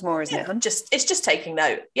 sometimes more, isn't it, hun? It's just taking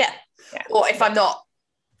note. Yeah. Or if I'm not,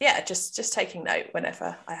 just taking note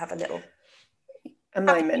whenever I have a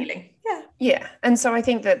moment. Feeling. Yeah. And so I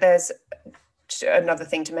think that there's another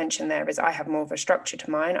thing to mention there is I have more of a structure to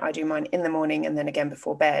mine. I do mine in the morning and then again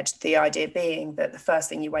before bed. The idea being that the first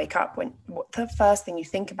thing you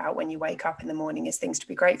think about when you wake up in the morning is things to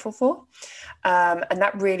be grateful for. And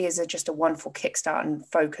that really is just a wonderful kickstart and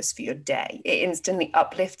focus for your day. It instantly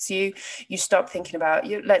uplifts you. You stop thinking about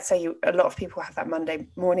you. Let's say a lot of people have that Monday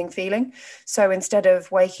morning feeling. So instead of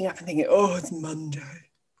waking up and thinking, oh, it's Monday,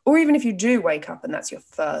 or even if you do wake up and that's your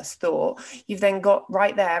first thought, you've then got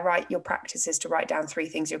your practice is to write down 3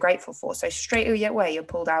 things you're grateful for. So straight away, you're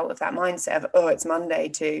pulled out of that mindset of, oh, it's Monday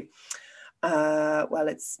to, well,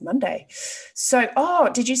 it's Monday. So,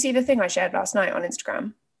 did you see the thing I shared last night on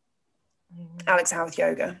Instagram? Alex Howarth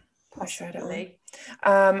Yoga. Possibly. I shared it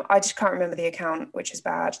I just can't remember the account, which is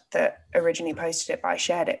bad, that originally posted it, but I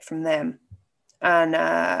shared it from them.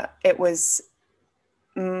 And it was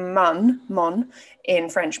mon in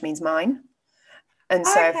French means mine. And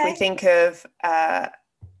so if we think of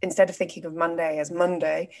instead of thinking of Monday as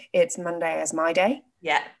Monday, it's Monday as my day.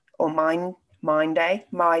 Yeah. Or mine day,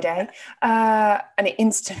 my day. And it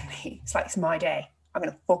instantly, it's like, it's my day. I'm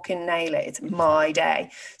going to fucking nail it. It's my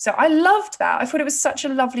day. So I loved that. I thought it was such a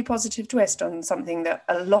lovely positive twist on something that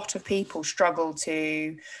a lot of people struggle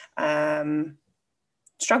with. A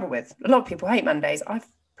lot of people hate Mondays. I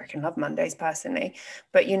freaking love Mondays personally,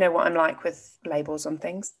 but you know what I'm like with labels on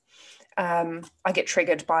things. I get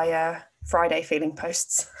triggered by Friday feeling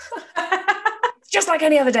posts. Just like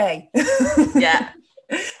any other day. Yeah.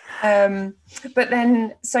 But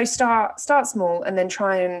then so start small and then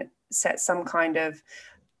try and set some kind of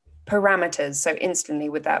parameters. So instantly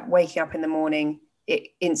with that waking up in the morning, it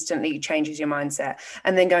instantly changes your mindset.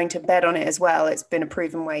 And then going to bed on it as well. It's been a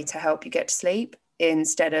proven way to help you get to sleep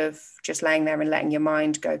instead of just laying there and letting your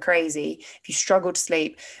mind go crazy. If you struggle to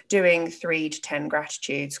sleep, doing 3 to 10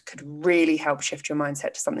 gratitudes could really help shift your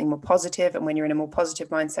mindset to something more positive. And when you're in a more positive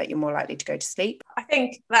mindset, you're more likely to go to sleep. I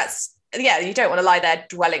think that's, you don't want to lie there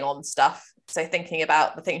dwelling on stuff. So thinking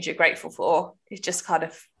about the things you're grateful for, it just kind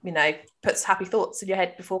of, puts happy thoughts in your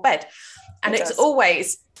head before bed. And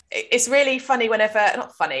it's really funny whenever,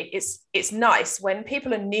 not funny, it's nice when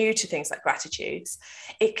people are new to things like gratitudes.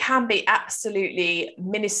 It can be absolutely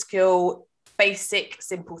minuscule, basic,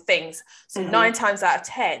 simple things. So 9 times out of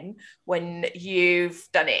 10, when you've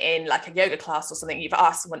done it in like a yoga class or something, you've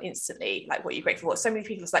asked someone instantly, like, what are you grateful for? So many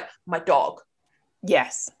people, it's like, my dog.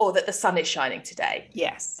 Yes. Or that the sun is shining today.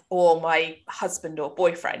 Yes. Or my husband or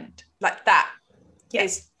boyfriend. Like that.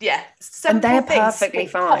 Yes. And they're perfectly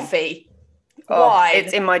fine. Coffee, wine.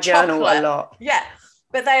 It's in my journal chocolate. A lot. Yeah.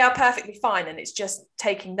 But they are perfectly fine. And it's just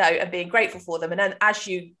taking note and being grateful for them. And then as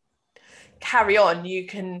you carry on, you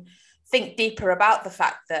can think deeper about the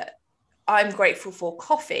fact that I'm grateful for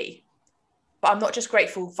coffee, but I'm not just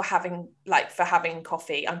grateful for having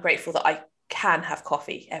coffee. I'm grateful that I can have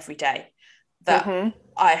coffee every day. That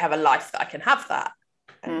I have a life that I can have that.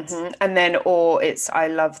 And then, I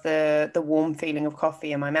love the warm feeling of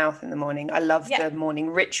coffee in my mouth in the morning. I love the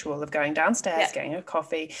morning ritual of going downstairs, getting a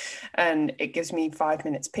coffee, and it gives me 5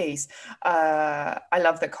 minutes peace. I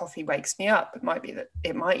love that coffee wakes me up. It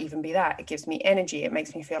might even be that. It gives me energy. It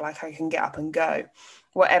makes me feel like I can get up and go.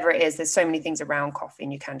 Whatever it is, there's so many things around coffee,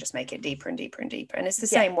 and you can just make it deeper and deeper and deeper. And it's the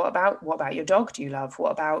same. What about your dog do you love?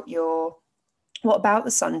 What about the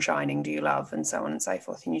sun shining do you love, and so on and so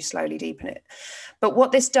forth, and you slowly deepen it. But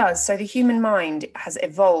what this does, so the human mind has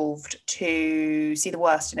evolved to see the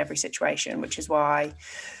worst in every situation, which is why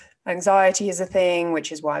anxiety is a thing,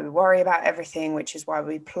 which is why we worry about everything, which is why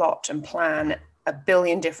we plot and plan a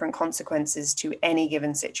billion different consequences to any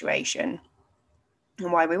given situation,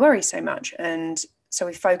 and why we worry so much. And so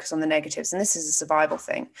we focus on the negatives, and this is a survival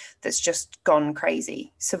thing that's just gone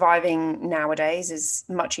crazy. Surviving nowadays is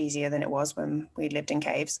much easier than it was when we lived in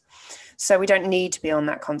caves. So we don't need to be on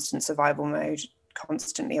that constant survival mode,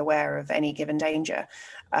 constantly aware of any given danger.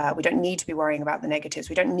 We don't need to be worrying about the negatives.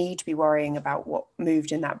 We don't need to be worrying about what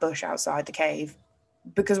moved in that bush outside the cave,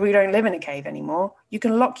 because we don't live in a cave anymore. You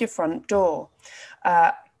can lock your front door.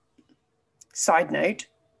 Sidebar.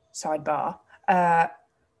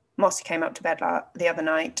 Mossy came up to bed the other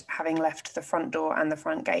night, having left the front door and the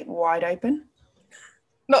front gate wide open.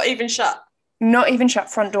 Not even shut,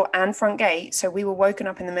 front door and front gate. So we were woken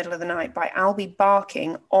up in the middle of the night by Albie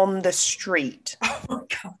barking on the street. Oh my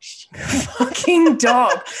gosh. Fucking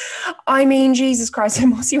dog. I mean, Jesus Christ. So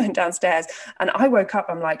Mossy went downstairs and I woke up.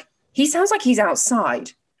 I'm like, he sounds like he's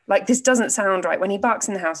outside. Like, this doesn't sound right. When he barks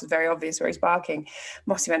in the house, it's very obvious where he's barking.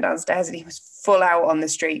 Mossy went downstairs and he was full out on the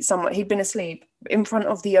street. He'd been asleep in front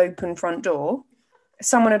of the open front door.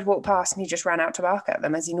 Someone had walked past and he just ran out to bark at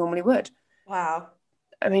them as he normally would. Wow.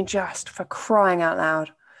 I mean, just for crying out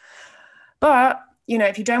loud. But,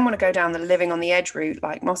 if you don't want to go down the living on the edge route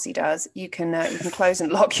like Mossy does, you can close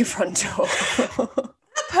and lock your front door.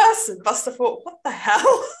 Person must have thought, what the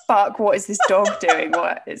hell? Fuck, what is this dog doing?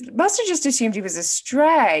 Must have just assumed he was a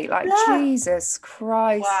stray. Like, Jesus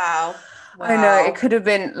Christ. Wow. I know, it could have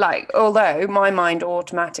been like, although my mind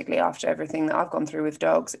automatically, after everything that I've gone through with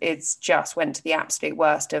dogs, it's just went to the absolute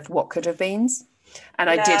worst of what could have been. And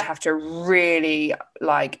I did have to really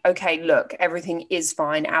okay, look, everything is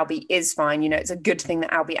fine. Albie is fine. It's a good thing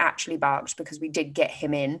that Albie actually barked, because we did get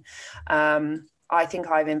him in. I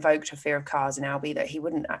think I've invoked a fear of cars in Albie that he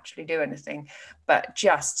wouldn't actually do anything, but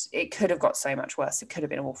it could have got so much worse. It could have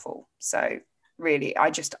been awful. So really,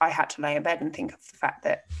 I had to lay in bed and think of the fact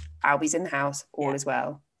that Albie's in the house, all is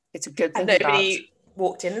well. It's a good thing. And nobody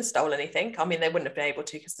walked in and stole anything. I mean, they wouldn't have been able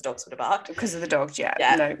to, because the dogs would have barked. Because of the dogs,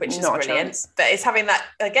 no, which is brilliant. But it's having that,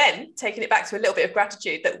 again, taking it back to a little bit of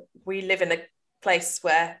gratitude that we live in a place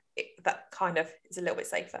where that kind of is a little bit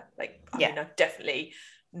safer. I mean, I've definitely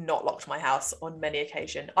not locked my house on many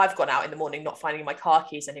occasions. I've gone out in the morning not finding my car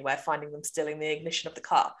keys anywhere, finding them still in the ignition of the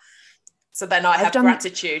car. So then I have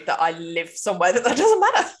gratitude that I live somewhere that doesn't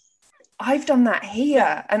matter. I've done that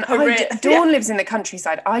here. And Dawn lives in the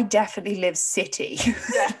countryside. I definitely live city.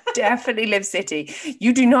 Yeah. Definitely live city.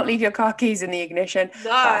 You do not leave your car keys in the ignition.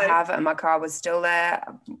 No. I have, and my car was still there.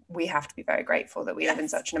 We have to be very grateful that we live in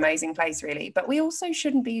such an amazing place, really. But we also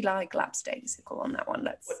shouldn't be lackadaisical on that one.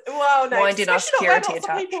 Let's wind in our security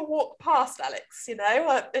attach. People walk past, Alex,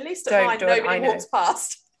 at least at mine, nobody walks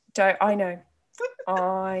past. I know.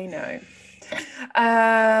 I know.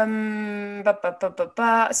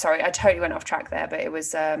 Sorry, I totally went off track there, but it was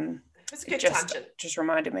it's a good tangent. Just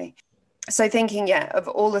reminded me. So thinking, of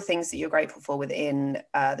all the things that you're grateful for within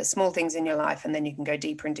the small things in your life, and then you can go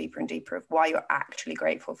deeper and deeper and deeper of why you're actually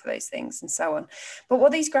grateful for those things and so on. But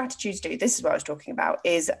what these gratitudes do, this is what I was talking about,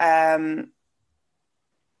 is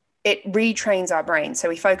it retrains our brain. So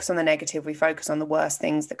we focus on the negative, we focus on the worst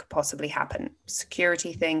things that could possibly happen.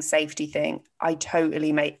 Security thing, safety thing. I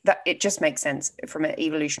totally make that. It just makes sense from an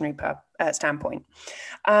evolutionary standpoint.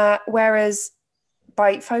 Whereas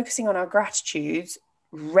by focusing on our gratitudes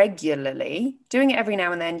regularly, doing it every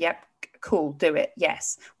now and then, yep, cool, do it,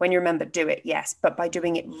 yes. When you remember, do it, yes. But by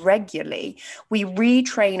doing it regularly, we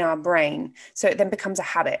retrain our brain. So it then becomes a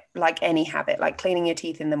habit, like any habit, like cleaning your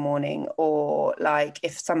teeth in the morning, or like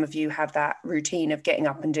if some of you have that routine of getting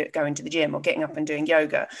up and going to the gym, or getting up and doing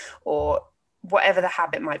yoga, or whatever the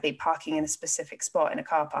habit might be, parking in a specific spot in a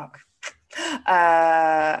car park.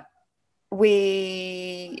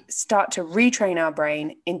 We start to retrain our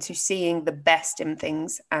brain into seeing the best in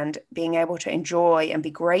things and being able to enjoy and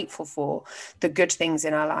be grateful for the good things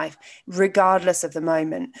in our life, regardless of the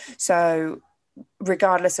moment. So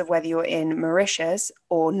regardless of whether you're in Mauritius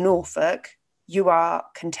or Norfolk, you are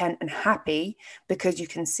content and happy because you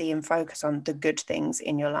can see and focus on the good things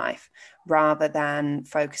in your life, rather than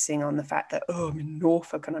focusing on the fact that, oh, I'm in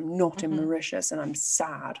Norfolk and I'm not in Mauritius and I'm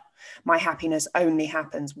sad. My happiness only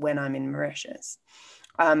happens when I'm in Mauritius.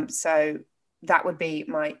 So that would be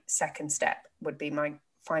my second step, would be my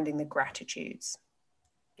finding the gratitudes.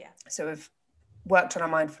 Yeah. So we've worked on our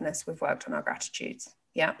mindfulness, we've worked on our gratitudes.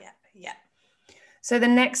 Yeah. Yeah. Yeah. So the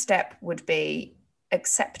next step would be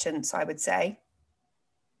acceptance, I would say.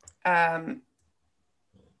 Now,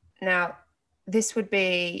 this would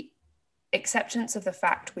be acceptance of the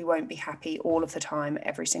fact we won't be happy all of the time,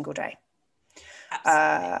 every single day.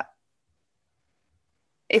 Absolutely.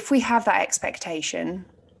 If we have that expectation,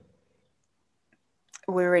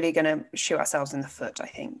 we're really going to shoot ourselves in the foot, I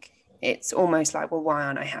think. It's almost like, well, why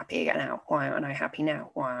aren't I happy now? Why aren't I happy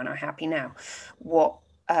now? Why aren't I happy now?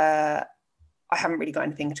 I haven't really got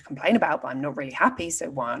anything to complain about, but I'm not really happy. So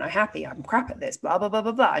why aren't I happy? I'm crap at this, blah, blah, blah,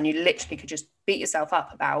 blah, blah. And you literally could just beat yourself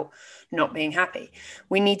up about not being happy.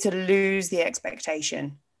 We need to lose the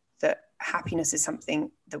expectation that happiness is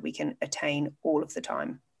something that we can attain all of the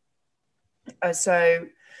time. So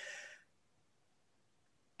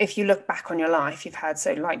if you look back on your life, you've had,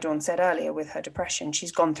 so like Dawn said earlier with her depression,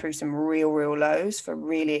 she's gone through some real lows for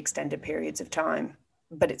really extended periods of time,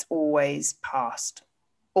 but it's always passed.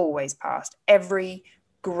 Always passed. Every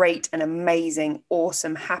great and amazing,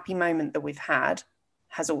 awesome, happy moment that we've had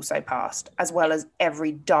has also passed, as well as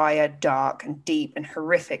every dire, dark and deep and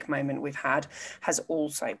horrific moment we've had has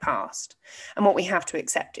also passed. And what we have to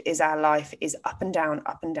accept is our life is up and down,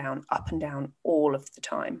 up and down, up and down all of the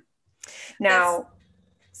time. Now,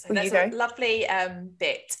 there's a lovely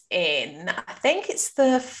bit in, I think it's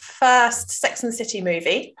the first Sex and the City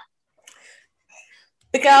movie.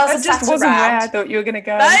 The girls that just wasn't where I thought you were going to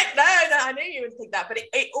go. No, I knew you would think that, but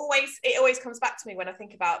it always comes back to me when I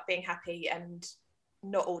think about being happy, and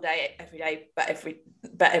not all day, every day, but every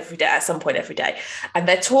day, at some point every day. And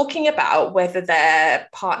they're talking about whether their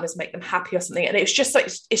partners make them happy or something. And it's just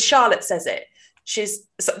like, it's Charlotte says it.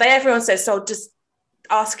 Everyone says, so just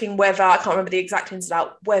asking whether, I can't remember the exact ins and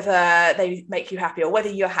outs, whether they make you happy or whether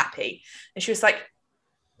you're happy. And she was like,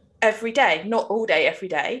 every day, not all day, every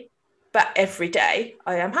day, but every day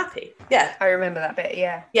I am happy. Yeah. I remember that bit.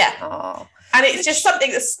 Yeah. Yeah. Oh. And it's just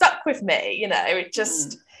something that stuck with me, it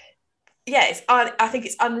just, I think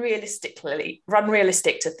it's unrealistic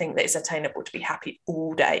to think that it's attainable to be happy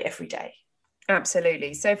all day, every day.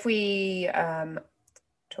 Absolutely. So if we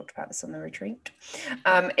talked about this on the retreat,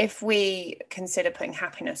 if we consider putting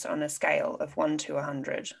happiness on a scale of 1 to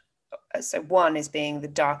 100, so 1 is being the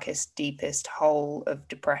darkest, deepest hole of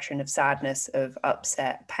depression, of sadness, of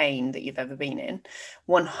upset, pain that you've ever been in.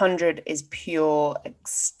 100 is pure,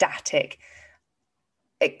 ecstatic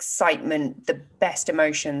excitement, the best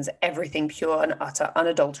emotions, everything pure and utter,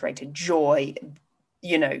 unadulterated joy,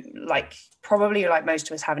 probably like most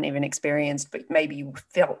of us haven't even experienced, but maybe you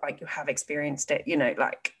felt like you have experienced it,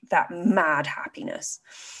 like that mad happiness.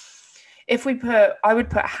 I would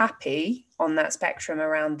put happy on that spectrum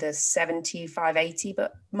around the 75, 80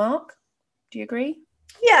 mark. Do you agree?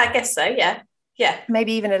 Yeah, I guess so. Yeah. Yeah.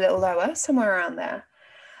 Maybe even a little lower, somewhere around there.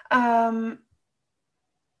 And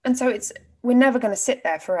so we're never going to sit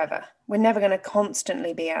there forever. We're never going to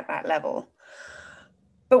constantly be at that level.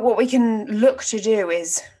 But what we can look to do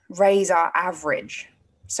is raise our average.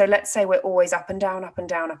 So let's say we're always up and down, up and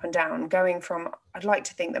down, up and down, going from, I'd like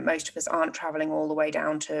to think that most of us aren't traveling all the way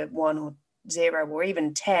down to 1 or 0 or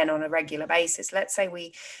even 10 on a regular basis. Let's say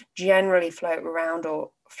we generally float around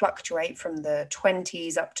or fluctuate from the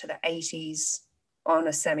 20s up to the 80s on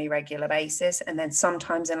a semi-regular basis, and then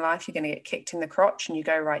sometimes in life you're going to get kicked in the crotch and you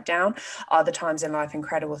go right down. Other times in life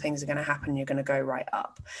incredible things are going to happen and you're going to go right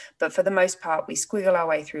up. But for the most part, we squiggle our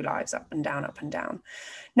way through lives up and down, up and down.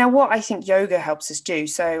 Now, what I think yoga helps us do,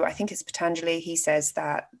 so I think it's Patanjali, he says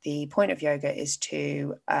that the point of yoga is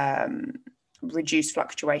to reduce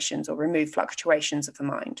fluctuations or remove fluctuations of the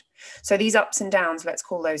mind. So these ups and downs, let's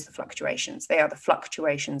call those the fluctuations. They are the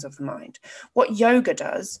fluctuations of the mind. What yoga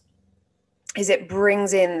does is it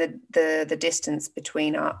brings in the distance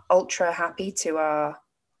between our ultra happy to our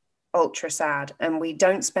ultra sad, and we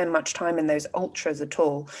don't spend much time in those ultras at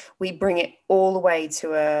all. We bring it all the way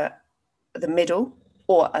to the middle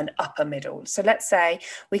or an upper middle. So let's say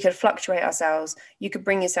we could fluctuate ourselves. You could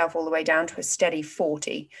bring yourself all the way down to a steady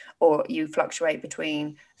 40, or you fluctuate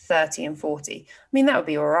between 30 and 40. I mean, that would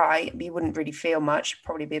be all right. You wouldn't really feel much,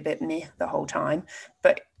 probably be a bit meh the whole time,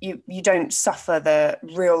 but you don't suffer the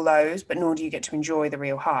real lows, but nor do you get to enjoy the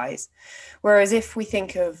real highs. Whereas if we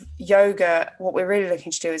think of yoga, what we're really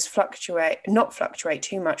looking to do is not fluctuate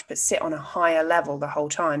too much, but sit on a higher level the whole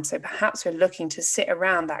time. So perhaps we're looking to sit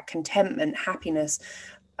around that contentment, happiness,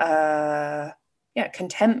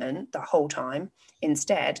 contentment the whole time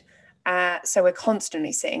instead. So we're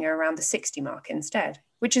constantly sitting around the 60 mark instead,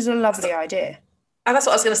 which is a lovely idea. And that's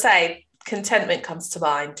what I was going to say. Contentment comes to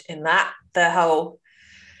mind in that, the whole,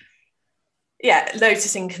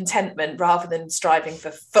 noticing contentment rather than striving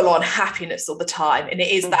for full-on happiness all the time. And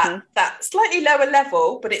it is that slightly lower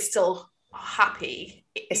level, but it's still happy.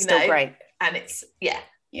 It's still great. And it's,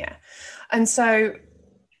 Yeah. And so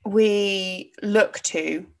we look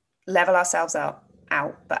to level ourselves out,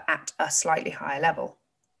 but at a slightly higher level.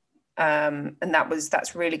 And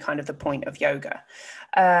that's really kind of the point of yoga.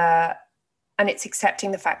 And it's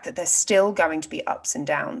accepting the fact that there's still going to be ups and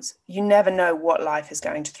downs. You never know what life is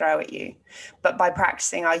going to throw at you. But by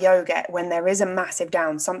practicing our yoga, when there is a massive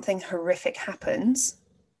down, something horrific happens,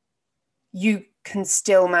 you can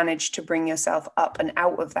still manage to bring yourself up and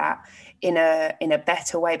out of that in a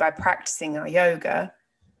better way by practicing our yoga,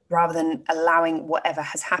 rather than allowing whatever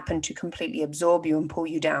has happened to completely absorb you and pull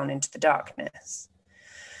you down into the darkness.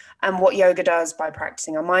 And what yoga does by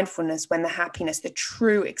practicing our mindfulness, when the happiness, the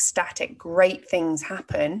true ecstatic, great things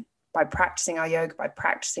happen, by practicing our yoga, by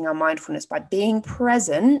practicing our mindfulness, by being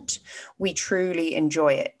present, we truly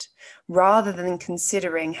enjoy it, rather than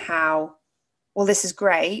considering how, well, this is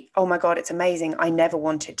great. Oh my God, it's amazing. I never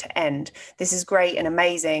want it to end. This is great and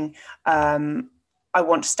amazing. I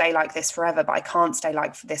want to stay like this forever, but I can't stay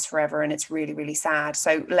like this forever. And it's really, really sad.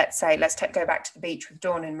 So let's go back to the beach with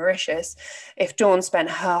Dawn in Mauritius. If Dawn spent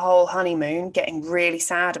her whole honeymoon getting really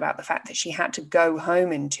sad about the fact that she had to go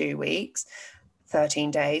home in 2 weeks,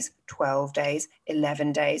 13 days, 12 days,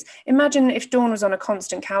 11 days. Imagine if Dawn was on a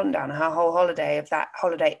constant countdown, her whole holiday, of that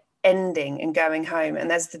holiday ending and going home.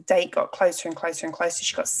 And as the date got closer and closer and closer,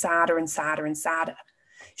 she got sadder and sadder and sadder.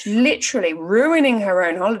 She's literally ruining her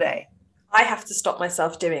own holiday. I have to stop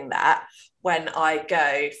myself doing that when I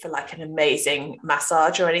go for like an amazing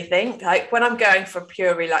massage or anything. Like when I'm going for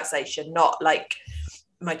pure relaxation, not like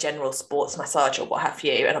my general sports massage or what have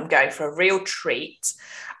you, and I'm going for a real treat,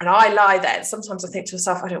 and I lie there and sometimes I think to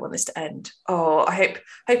myself, I don't want this to end. Oh, I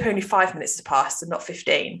hope only 5 minutes has passed and not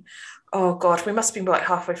 15. Oh God, we must be like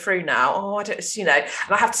halfway through now. Oh, I don't, and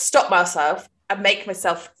I have to stop myself and make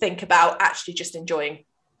myself think about actually just enjoying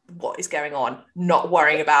what is going on, not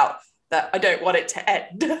worrying about that I don't want it to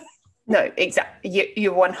end. No, exactly.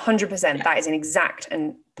 You're 100%. That is an exact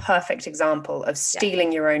and perfect example of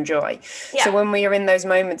stealing your own joy. Yeah. So when we are in those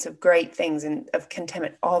moments of great things and of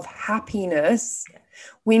contentment, of happiness,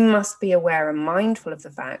 we must be aware and mindful of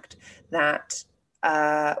the fact that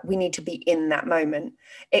we need to be in that moment.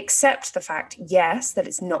 Accept the fact, yes, that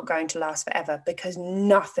it's not going to last forever, because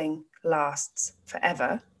nothing lasts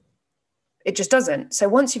forever. It just doesn't. So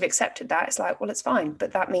once you've accepted that, it's like, well, it's fine,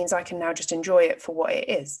 but that means I can now just enjoy it for what it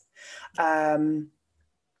is. And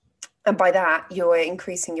by that, you're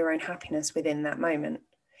increasing your own happiness within that moment.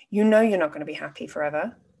 You know you're not going to be happy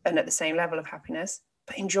forever and at the same level of happiness,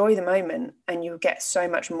 but enjoy the moment and you get so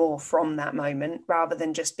much more from that moment, rather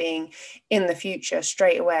than just being in the future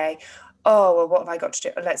straight away. Oh, well, what have I got to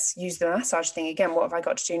do? Let's use the massage thing again. What have I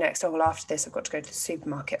got to do next? Oh, well, after this, I've got to go to the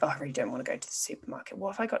supermarket. Oh, I really don't want to go to the supermarket.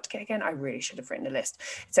 What have I got to get again? I really should have written a list,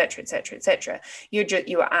 etc., etc., etc.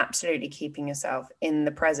 You are absolutely keeping yourself in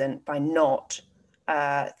the present by not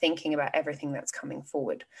thinking about everything that's coming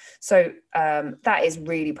forward. So that is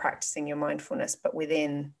really practicing your mindfulness, but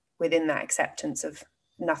within that acceptance of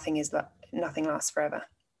nothing lasts forever.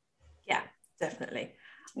 Yeah, definitely.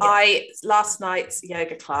 Yeah. Last night's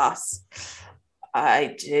yoga class,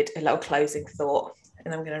 I did a little closing thought,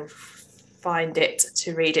 and I'm going to find it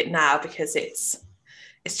to read it now, because it's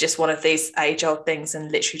just one of these age-old things,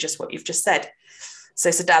 and literally just what you've just said. So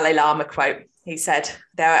it's a Dalai Lama quote. He said,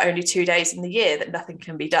 "There are only 2 days in the year that nothing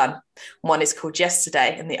can be done. One is called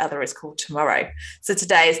yesterday and the other is called tomorrow. So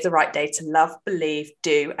today is the right day to love, believe,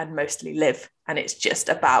 do, and mostly live. And it's just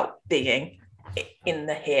about being in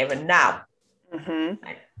the here and now." Mm-hmm.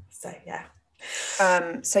 So,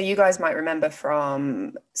 yeah. So you guys might remember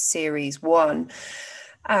from series 1,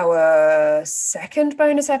 our second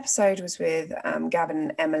bonus episode was with Gavin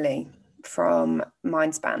and Emily from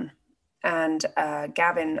Mindspan. And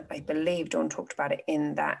Gavin, I believe Dawn talked about it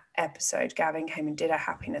in that episode. Gavin came and did a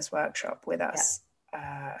happiness workshop with us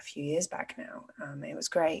a few years back now. It was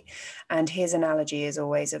great. And his analogy is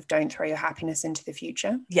always of don't throw your happiness into the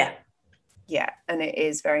future. Yeah. Yeah. And it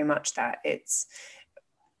is very much that.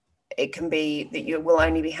 It can be that you will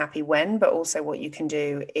only be happy when, but also what you can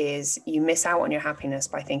do is you miss out on your happiness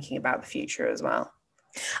by thinking about the future as well.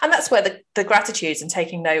 And that's where the gratitudes and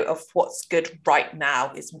taking note of what's good right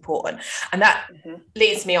now is important. And that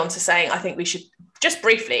leads me on to saying, I think we should just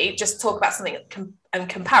briefly just talk about something and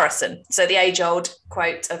comparison. So the age-old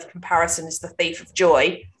quote of comparison is the thief of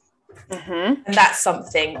joy. And that's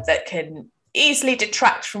something that can easily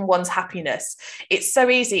detract from one's happiness. It's so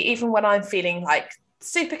easy, even when I'm feeling like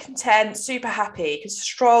super content, super happy, because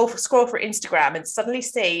scroll for Instagram and suddenly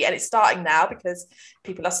see, and it's starting now because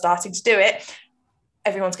people are starting to do it,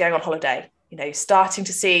 everyone's going on holiday, starting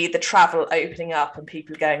to see the travel opening up and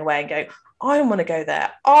people going away and go, I want to go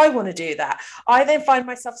there, I want to do that. I then find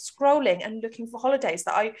myself scrolling and looking for holidays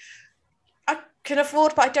that I can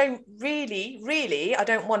afford, but I don't really, I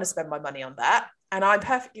don't want to spend my money on that. And I'm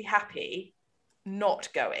perfectly happy not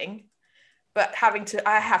going, but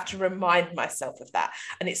I have to remind myself of that.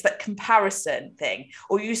 And it's that comparison thing.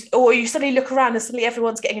 Or you suddenly look around and suddenly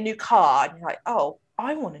everyone's getting a new car and you're like, oh,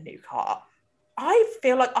 I want a new car. I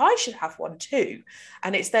feel like I should have one too.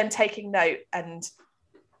 And it's then taking note, and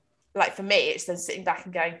like for me, it's then sitting back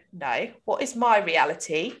and going, no, what is my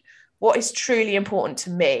reality? What is truly important to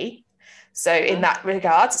me? So in that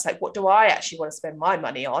regards, it's like, what do I actually want to spend my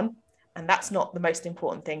money on? And that's not the most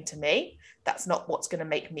important thing to me. That's not what's going to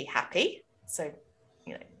make me happy. So,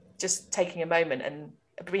 just taking a moment and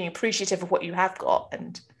being appreciative of what you have got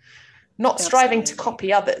and not striving to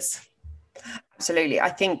copy others. Absolutely. I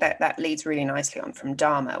think that leads really nicely on from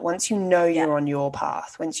Dharma. Once you know you're on your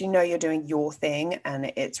path, once you know you're doing your thing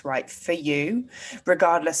and it's right for you,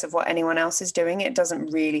 regardless of what anyone else is doing, it doesn't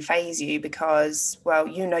really faze you because, well,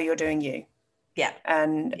 you're doing you. Yeah.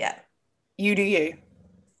 And you do you.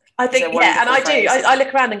 I think, and I do. I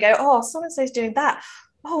look around and go, oh, so-and-so's doing that.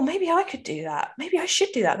 Oh, maybe I could do that. Maybe I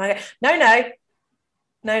should do that. And I go,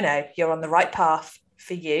 no, you're on the right path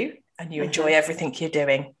for you and you enjoy everything you're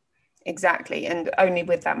doing. Exactly. And only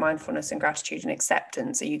with that mindfulness and gratitude and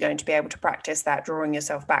acceptance are you going to be able to practice that, drawing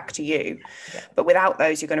yourself back to you. Yeah. But without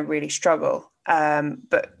those, you're going to really struggle.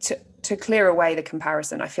 But to clear away the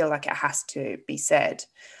comparison, I feel like it has to be said.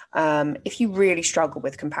 If you really struggle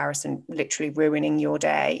with comparison, literally ruining your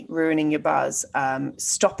day, ruining your buzz,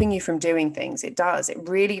 stopping you from doing things, it does. It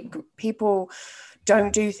really, people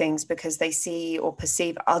don't do things because they see or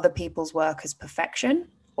perceive other people's work as perfection,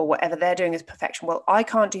 or whatever they're doing as perfection. Well, I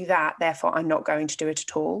can't do that, therefore I'm not going to do it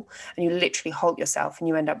at all. And you literally halt yourself and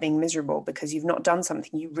you end up being miserable because you've not done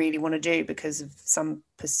something you really want to do because of some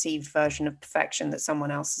perceived version of perfection that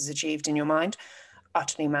someone else has achieved in your mind.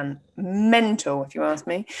 Utterly mental, if you ask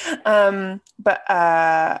me. But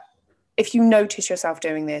if you notice yourself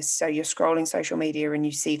doing this, so you're scrolling social media and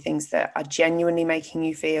you see things that are genuinely making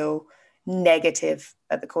you feel negative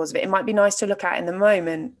at the cause of it, it might be nice to look at in the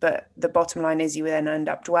moment, but the bottom line is you then end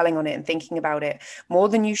up dwelling on it and thinking about it more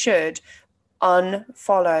than you should.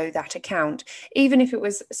 Unfollow that account, even if it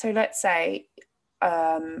was, so let's say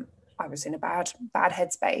I was in a bad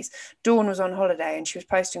headspace. Dawn was on holiday and she was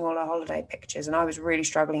posting all her holiday pictures and I was really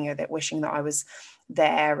struggling with it, wishing that I was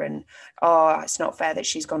there and, oh, it's not fair that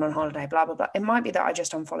she's gone on holiday, blah, blah, blah. It might be that I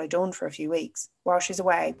just unfollow Dawn for a few weeks while she's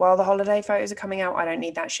away. While the holiday photos are coming out, I don't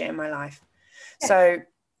need that shit in my life. Yeah. So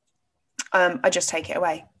I just take it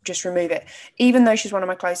away, just remove it. Even though she's one of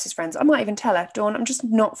my closest friends, I might even tell her, Dawn, I'm just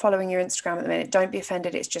not following your Instagram at the minute. Don't be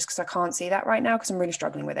offended. It's just because I can't see that right now because I'm really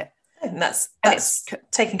struggling with it. And that's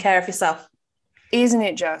taking care of yourself. Isn't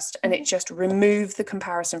it just? And it just remove the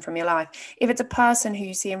comparison from your life. If it's a person who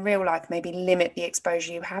you see in real life, maybe limit the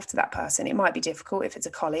exposure you have to that person. It might be difficult if it's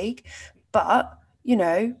a colleague, but,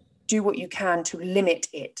 do what you can to limit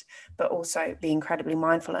it, but also be incredibly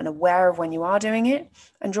mindful and aware of when you are doing it,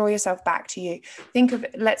 and draw yourself back to you. Think of,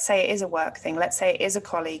 let's say it is a work thing. Let's say it is a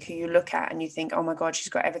colleague who you look at and you think, oh my God, she's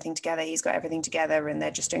got everything together. He's got everything together. And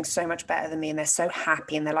they're just doing so much better than me. And they're so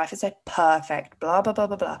happy and their life is so perfect, blah, blah, blah,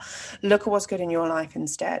 blah, blah. Look at what's good in your life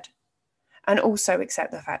instead. And also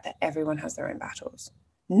accept the fact that everyone has their own battles.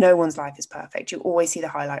 No one's life is perfect. You always see the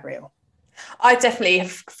highlight reel. I definitely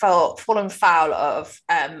have fallen foul of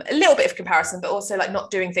a little bit of comparison, but also like not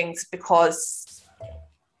doing things because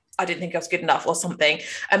I didn't think I was good enough or something.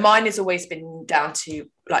 And mine has always been down to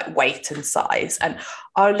like weight and size. And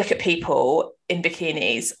I look at people in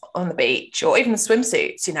bikinis on the beach or even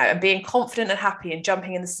swimsuits, you know, and being confident and happy and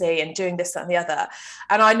jumping in the sea and doing this, that, and the other.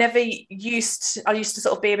 And I used to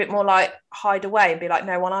sort of be a bit more like hide away and be like,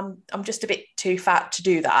 no, well, I'm just a bit too fat to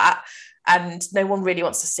do that. And no one really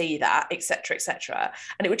wants to see that, etc., etc.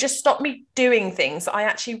 And it would just stop me doing things that I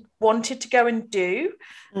actually wanted to go and do.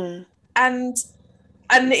 And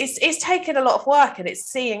it's taken a lot of work, and it's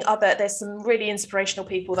seeing there's some really inspirational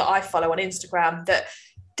people that I follow on Instagram that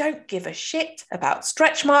don't give a shit about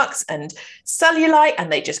stretch marks and cellulite,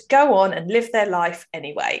 and they just go on and live their life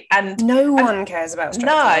anyway. And no one cares about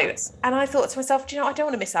stretch marks. And I thought to myself, do you know, I don't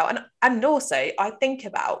want to miss out. And also I think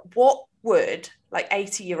about what would like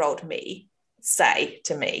 80-year-old me say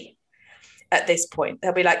to me at this point.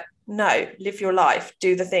 They'll be like, no, live your life,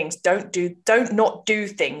 do the things, don't not do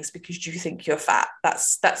things because you think you're fat.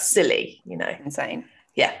 That's silly, you know. Insane.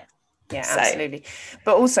 Yeah, absolutely.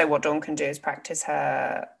 But also what Dawn can do is practice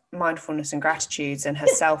her mindfulness and gratitudes and her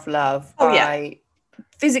self-love by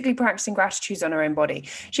physically practicing gratitudes on her own body.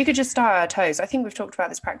 She could just start at her toes. I think we've talked about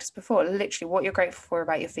this practice before. Literally, what you're grateful for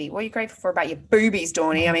about your feet, what you're grateful for about your boobies,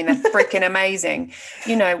 Dawny. I mean, they're freaking amazing.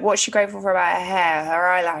 You know, what's she grateful for about her hair, her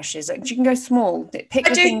eyelashes? Like, you can go small. Pick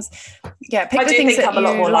the things that I'm a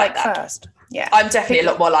lot more like that first. Yeah, I'm definitely a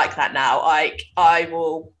lot more like that now. I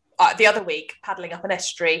will. The other week, paddling up an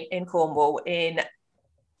estuary in Cornwall in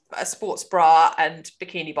a sports bra and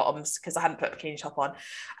bikini bottoms because I hadn't put a bikini top on,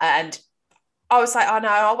 and I was like, oh no,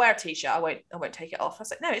 I'll wear a t-shirt. I won't take it off. I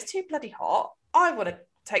was like, no, it's too bloody hot. I want to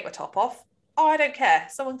take my top off. Oh, I don't care.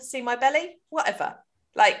 Someone can see my belly, whatever.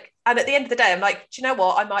 Like, and at the end of the day, I'm like, do you know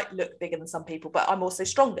what? I might look bigger than some people, but I'm also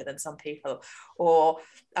stronger than some people. Or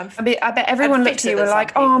I bet everyone looked at you and were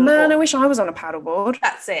like, oh man, I wish I was on a paddleboard.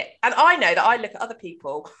 That's it. And I know that I look at other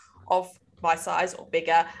people of my size or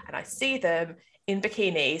bigger, and I see them in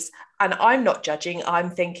bikinis, and I'm not judging. I'm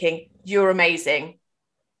thinking, you're amazing.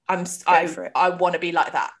 I want to be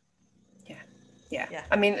like that. Yeah.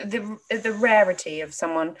 I mean, the rarity of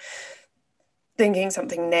someone thinking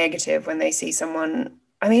something negative when they see someone,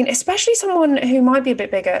 I mean, especially someone who might be a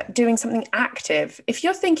bit bigger doing something active. If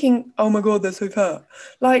you're thinking, oh my God, they're so fat,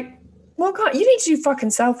 like, well, you need to do fucking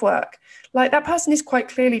self-work. Like, that person is quite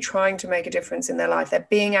clearly trying to make a difference in their life. They're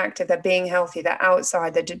being active, they're being healthy, they're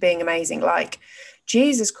outside, they're being amazing. Like,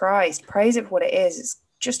 Jesus Christ, praise it for what it is. It's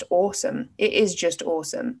just awesome. It is just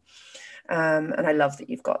awesome. And I love that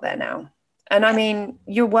you've got there now. And I mean,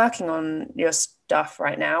 you're working on your stuff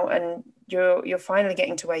right now, and you're finally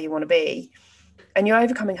getting to where you want to be, and you're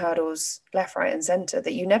overcoming hurdles left, right, and center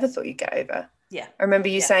that you never thought you'd get over. Yeah. I remember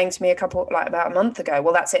you saying to me about a month ago,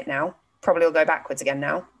 well, that's it now. Probably will go backwards again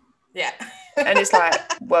now. Yeah. And it's like,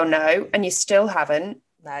 well, no. And you still haven't.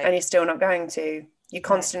 No. And you're still not going to. You're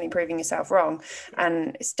constantly proving yourself wrong.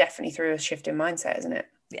 And it's definitely through a shift in mindset, isn't it?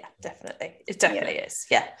 Yeah, definitely. It definitely is.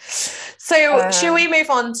 Yeah. So shall we move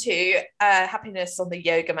on to happiness on the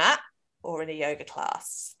yoga mat or in a yoga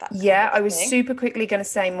class? I was super quickly going to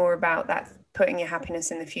say more about that, putting your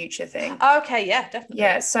happiness in the future thing. Okay, yeah, definitely.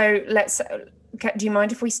 Yeah, so do you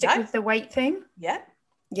mind if we stick with the weight thing? Yeah.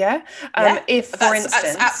 Yeah. If, for instance,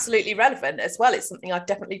 that's absolutely relevant as well. It's something I've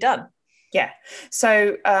definitely done. Yeah.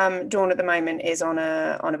 So Dawn at the moment is on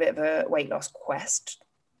a bit of a weight loss quest.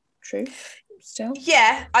 True. Still?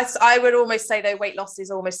 Yeah, I would almost say though weight loss is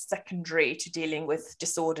almost secondary to dealing with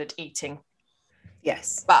disordered eating.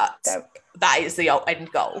 Yes. But that is the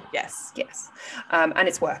end goal. Yes. And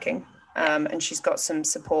it's working. And she's got some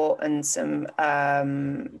support and some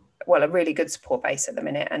a really good support base at the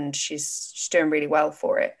minute, and she's doing really well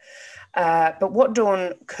for it. But what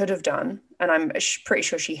Dawn could have done, and I'm pretty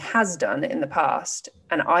sure she has done in the past,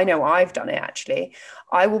 and I know I've done it actually,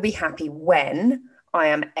 I will be happy when I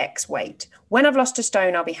am X weight. When I've lost a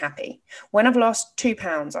stone, I'll be happy. When I've lost 2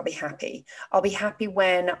 pounds, I'll be happy. I'll be happy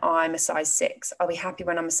when I'm a size 6. I'll be happy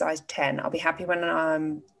when I'm a size 10. I'll be happy when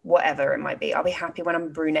I'm whatever it might be. I'll be happy when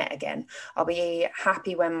I'm brunette again. I'll be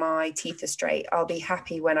happy when my teeth are straight. I'll be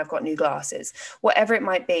happy when I've got new glasses. Whatever it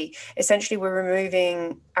might be. Essentially, we're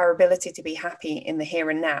removing our ability to be happy in the here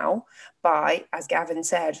and now by, as Gavin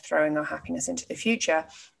said, throwing our happiness into the future,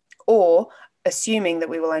 or assuming that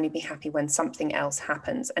we will only be happy when something else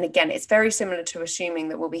happens. And again, it's very similar to assuming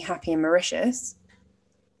that we'll be happy in Mauritius.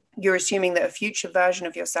 You're assuming that a future version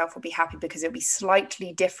of yourself will be happy because it'll be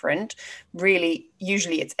slightly different. Really,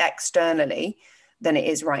 usually it's externally than it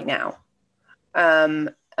is right now.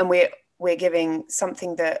 And we're giving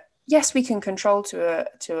something that, yes, we can control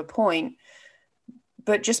to a point,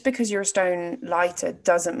 but just because you're a stone lighter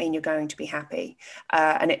doesn't mean you're going to be happy.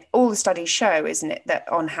 And all the studies show, isn't it,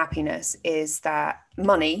 that on happiness is that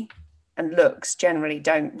money and looks generally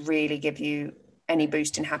don't really give you any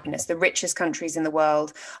boost in happiness. The richest countries in the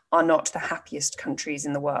world are not the happiest countries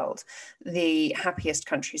in the world. The happiest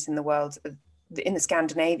countries in the world, in the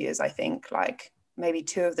Scandinavias, I think, like maybe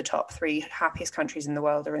 2 of the top 3 happiest countries in the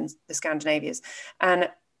world are in the Scandinavias. And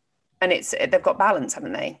they've got balance,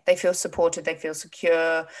 haven't they? They feel supported, they feel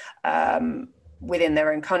secure within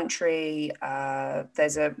their own country.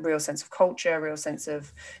 There's a real sense of culture, a real sense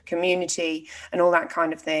of community, and all that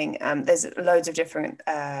kind of thing. There's loads of different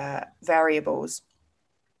variables,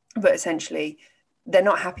 but essentially, they're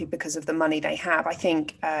not happy because of the money they have. I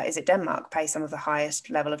think, is it Denmark, pay some of the highest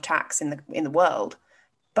level of tax in the world,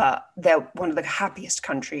 but they're one of the happiest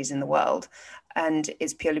countries in the world, and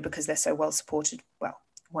it's purely because they're so well supported. Well,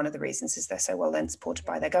 one of the reasons is they're so well then supported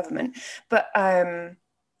by their government, but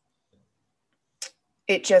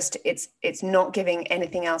it's not giving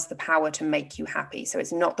anything else the power to make you happy. So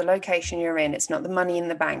it's not the location you're in, it's not the money in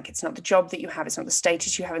the bank, it's not the job that you have, it's not the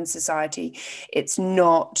status you have in society, it's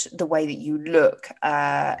not the way that you look.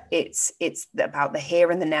 It's about the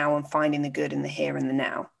here and the now and finding the good in the here and the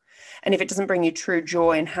now. And if it doesn't bring you true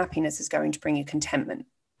joy and happiness, it's going to bring you contentment.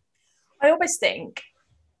 I always think,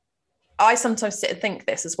 I sometimes sit and think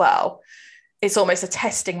this as well. It's almost a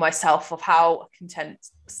testing myself of how content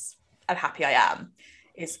and happy I am.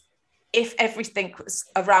 Is if everything was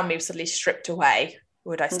around me was suddenly stripped away,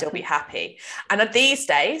 would I still be happy? And these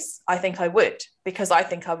days, I think I would, because I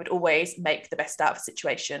think I would always make the best out of a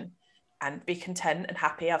situation and be content and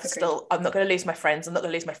happy. I'm not going to lose my friends. I'm not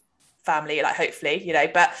going to lose my family, like hopefully,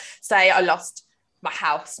 but say I lost my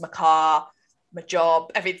house, my car, my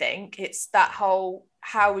job, everything. It's that whole,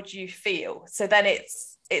 how would you feel? So then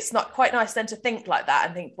it's not quite nice then to think like that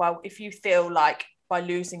and think, well, if you feel like by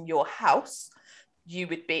losing your house, you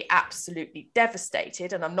would be absolutely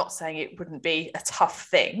devastated. And I'm not saying it wouldn't be a tough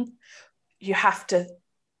thing. You have to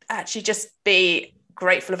actually just be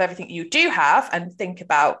grateful of everything you do have and think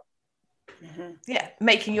about,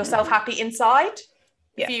 making yourself happy inside.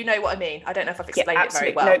 If you know what I mean. I don't know if I've explained it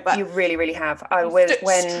very well. No, but you really, really have.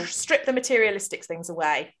 Strip the materialistic things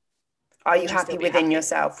away. Are you happy within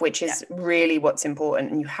yourself, which is really what's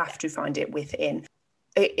important, and you have to find it within.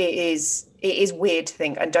 It is weird to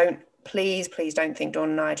think, and please don't think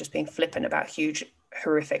Dawn and I are just being flippant about huge,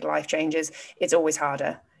 horrific life changes. It's always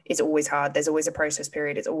harder. It's always hard. There's always a process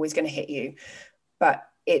period. It's always going to hit you. But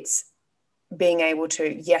it's being able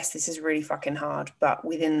to, yes, this is really fucking hard, but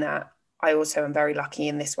within that, I also am very lucky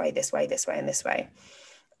in this way, and this way.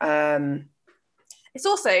 It's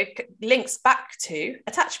also links back to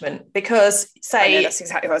attachment, because say that's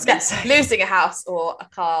exactly what I was going to say. Losing a house or a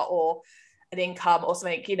car or an income or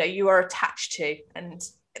something, you are attached to, and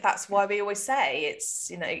that's why we always say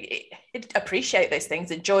it's, appreciate those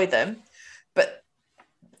things, enjoy them, but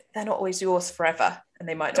they're not always yours forever, and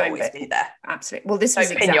they might not always be there. Absolutely. Well, this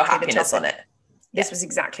was exactly your happiness on it. This was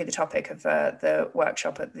exactly the topic of the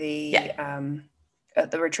workshop at the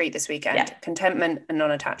retreat this weekend. Yeah. Contentment and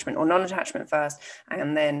non-attachment, or non-attachment first,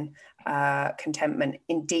 and then contentment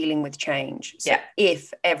in dealing with change. So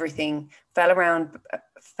if everything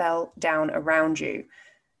fell down around you,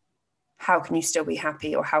 how can you still be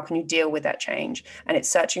happy, or how can you deal with that change? And it's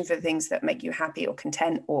searching for things that make you happy or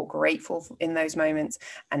content or grateful in those moments,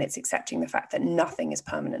 and it's accepting the fact that nothing is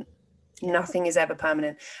permanent. Nothing is ever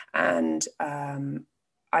permanent. And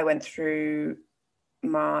I went through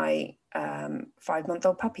my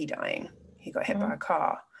 5-month-old puppy dying. He got hit by a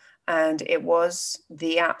car, and it was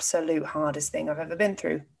the absolute hardest thing I've ever been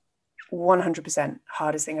through. 100%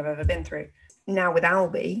 hardest thing I've ever been through. Now with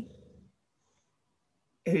Albie,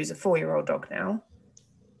 who's a 4-year-old dog now,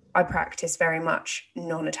 I practice very much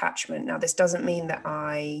non-attachment. Now, this doesn't mean that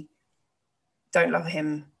I don't love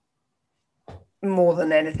him more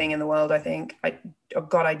than anything in the world, I think. Oh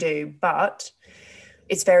God, I do. But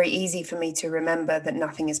it's very easy for me to remember that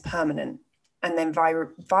nothing is permanent. And then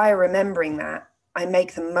via remembering that, I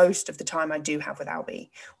make the most of the time I do have with Albie.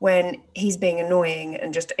 When he's being annoying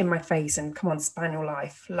and just in my face and come on, spaniel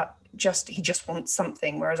life, like he just wants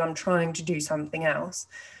something, whereas I'm trying to do something else.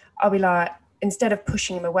 I'll be like, instead of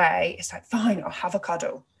pushing him away, it's like, fine, I'll have a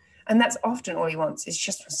cuddle. And that's often all he wants, is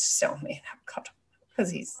just wants to sit on me and have a cuddle,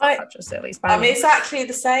 because he's such a silly spaniel. I'm exactly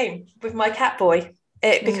the same with my cat boy.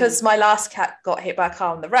 Because my last cat got hit by a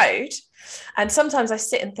car on the road, and sometimes I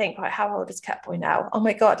sit and think, right, how old is cat boy now? Oh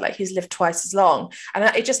my God, like he's lived twice as long. And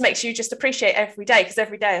it just makes you just appreciate every day, because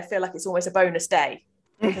every day I feel like it's almost a bonus day,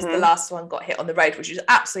 because the last one got hit on the road, which is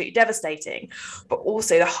absolutely devastating. But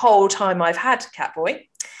also the whole time I've had cat boy,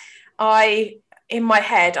 in my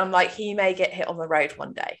head, I'm like, he may get hit on the road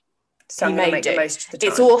one day. So he may make the most of the time.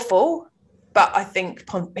 It's awful, but I think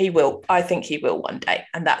he will. I think he will one day,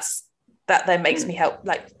 and that then makes me help,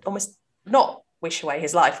 like almost not wish away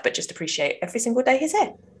his life, but just appreciate every single day he's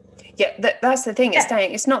here. Yeah, that's the thing.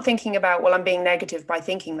 It's not thinking about, well, I'm being negative by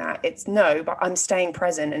thinking that. It's no, but I'm staying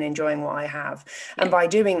present and enjoying what I have. And by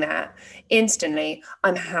doing that, instantly,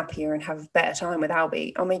 I'm happier and have a better time with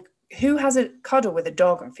Albie. I mean, who has a cuddle with a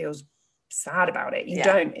dog and feels sad about it? You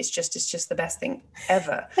don't. It's just the best thing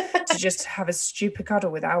ever. To just have a stupid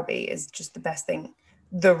cuddle with Albie is just the best thing,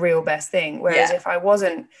 the real best thing. Whereas if I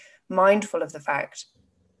wasn't mindful of the fact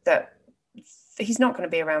that he's not going to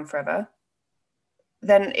be around forever,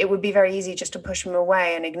 then it would be very easy just to push him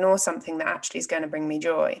away and ignore something that actually is going to bring me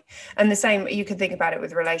joy. And the same, you could think about it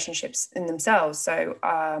with relationships in themselves. So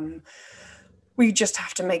we just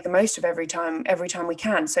have to make the most of every time we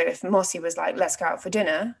can. So if Mossy was like, let's go out for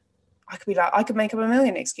dinner, I could be like, I could make up a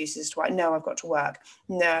million excuses to why. No, I've got to work.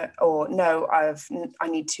 No, or no, I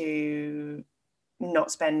need to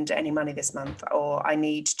not spend any money this month, or I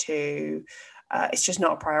need to, it's just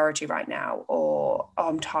not a priority right now, or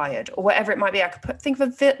I'm tired, or whatever it might be. I could think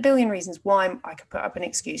of a billion reasons why I could put up an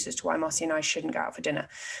excuse as to why Mossy and I shouldn't go out for dinner.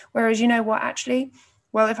 Whereas, you know what, actually,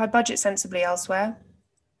 well, if I budget sensibly elsewhere,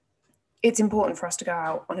 it's important for us to go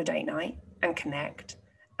out on a date night and connect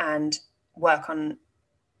and work on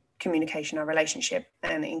communication, our relationship,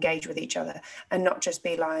 and engage with each other, and not just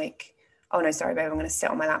be like, oh no, sorry babe, I'm going to sit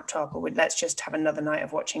on my laptop, or let's just have another night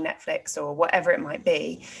of watching Netflix, or whatever it might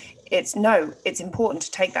be. It's important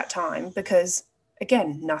to take that time, because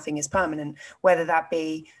again, nothing is permanent, whether that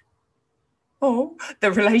be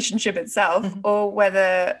the relationship itself, or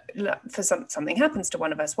whether for something happens to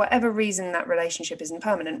one of us. Whatever reason that relationship isn't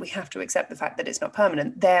permanent, we have to accept the fact that it's not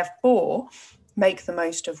permanent. Therefore, make the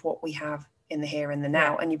most of what we have in the here and the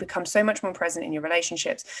now, and you become so much more present in your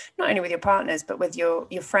relationships, not only with your partners, but with your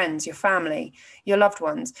friends, your family, your loved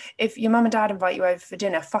ones. If your mum and dad invite you over for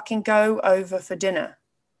dinner, fucking go over for dinner.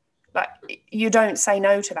 Like, you don't say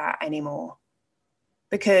no to that anymore,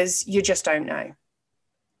 because you just don't know.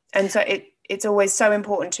 And so it's always so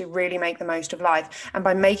important to really make the most of life. And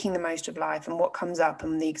by making the most of life and what comes up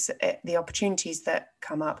and the opportunities that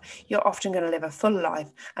come up, you're often going to live a fuller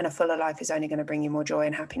life, and a fuller life is only going to bring you more joy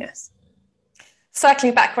and happiness.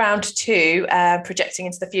 Circling back round to projecting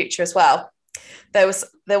into the future as well, there was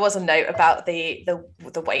a note about the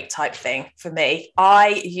weight type thing for me.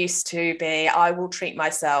 I used to be, I will treat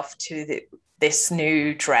myself to this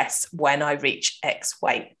new dress when I reach X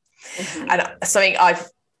weight. And something I've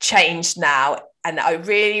changed now, and I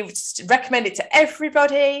really recommend it to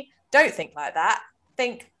everybody. Don't think like that.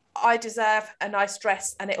 Think, I deserve a nice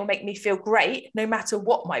dress and it will make me feel great no matter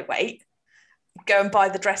what my weight. Go and buy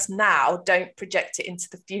the dress now. Don't project it into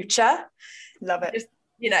the future. Love it. Just,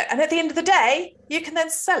 and at the end of the day, you can then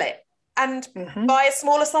sell it and buy a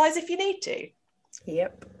smaller size if you need to.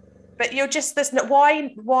 Yep. But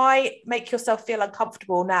why make yourself feel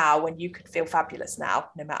uncomfortable now when you could feel fabulous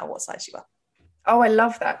now, no matter what size you are? Oh, I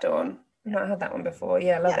love that, Dawn. I've not heard that one before.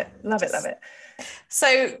 Yeah, love it.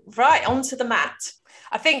 So, right, onto the mat.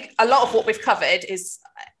 I think a lot of what we've covered is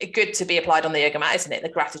good to be applied on the yoga mat, isn't it? The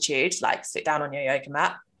gratitude, like sit down on your yoga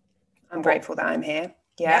mat. I'm grateful that I'm here.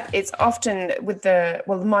 Yeah. It's often with the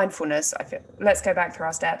mindfulness, I feel, let's go back through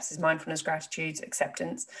our steps, is mindfulness, gratitude,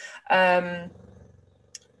 acceptance. By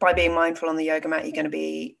being mindful on the yoga mat,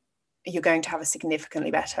 you're going to have a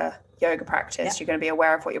significantly better yoga practice. You're going to be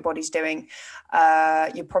aware of what your body's doing.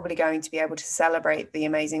 You're probably going to be able to celebrate the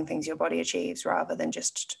amazing things your body achieves, rather than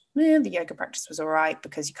just, the yoga practice was all right,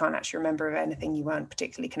 because you can't actually remember anything, you weren't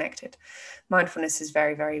particularly connected. Mindfulness is a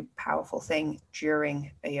very, very powerful thing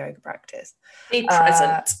during a yoga practice. Be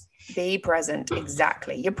present. Be present,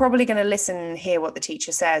 exactly. You're probably going to listen and hear what the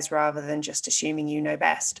teacher says, rather than just assuming you know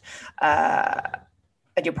best.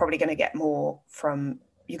 and you're probably going to get more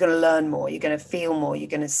you're going to learn more, you're going to feel more, you're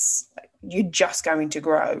just going to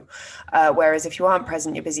grow. Whereas if you aren't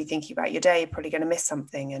present, you're busy thinking about your day, you're probably going to miss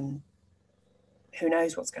something, and who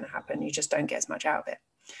knows what's going to happen. You just don't get as much out of it.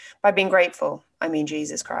 By being grateful, I mean,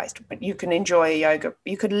 Jesus Christ, but you can enjoy yoga.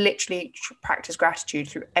 You could literally practice gratitude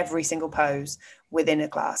through every single pose within a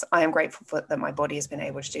class. I am grateful that my body has been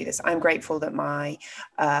able to do this. I'm grateful that my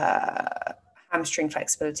hamstring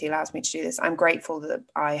flexibility allows me to do this. I'm grateful that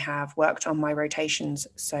I have worked on my rotations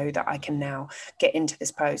so that I can now get into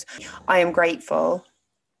this pose. I am grateful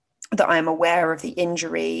that I am aware of the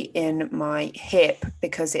injury in my hip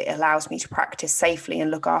because it allows me to practice safely and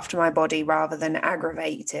look after my body rather than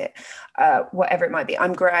aggravate it, whatever it might be.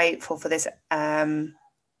 I'm grateful for this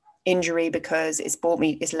injury because it's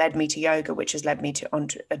led me to yoga, which has led me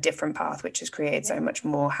onto a different path, which has created so much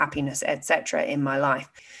more happiness, etc. in my life.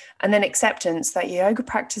 And then acceptance that your yoga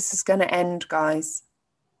practice is going to end, guys.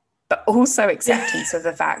 But also acceptance of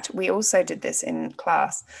the fact, we also did this in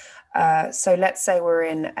class. So let's say we're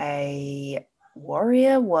in a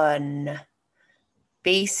Warrior One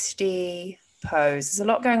beastie pose. There's a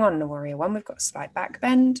lot going on in the Warrior One. We've got a slight back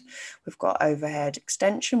bend. We've got overhead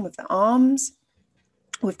extension with the arms.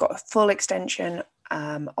 We've got a full extension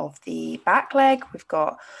of the back leg. We've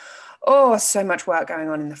got, so much work going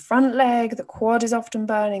on in the front leg. The quad is often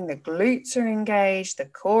burning. The glutes are engaged. The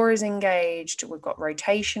core is engaged. We've got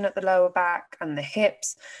rotation at the lower back and the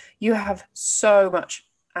hips. You have so much,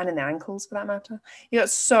 and in the ankles for that matter. You got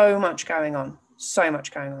so much going on.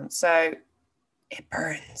 So it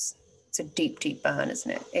burns. It's a deep, deep burn, isn't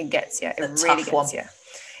it? It gets you. It really gets you.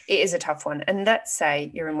 It is a tough one. And let's say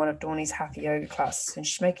you're in one of Dawnie's happy yoga classes and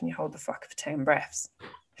she's making you hold the fuck for 10 breaths.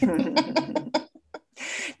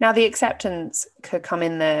 Now, the acceptance could come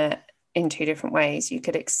in there in two different ways. You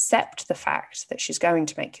could accept the fact that she's going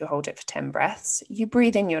to make you hold it for 10 breaths. You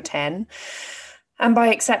breathe in your 10. And by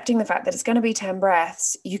accepting the fact that it's going to be 10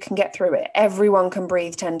 breaths, you can get through it. Everyone can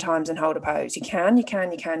breathe 10 times and hold a pose. You can.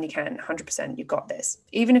 100%. You've got this.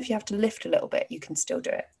 Even if you have to lift a little bit, you can still do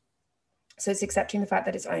it. So it's accepting the fact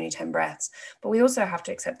that it's only 10 breaths. But we also have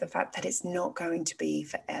to accept the fact that it's not going to be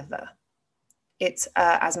forever. It's,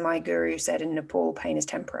 as my guru said in Nepal, pain is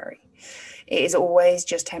temporary. It is always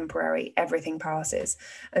just temporary. Everything passes.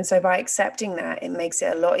 And so by accepting that, it makes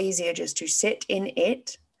it a lot easier just to sit in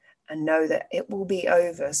it and know that it will be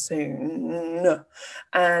over soon.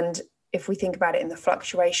 And if we think about it in the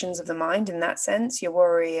fluctuations of the mind, in that sense, your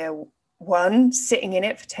Warrior One, sitting in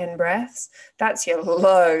it for 10 breaths, that's your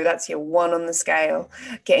low, that's your 1 on the scale.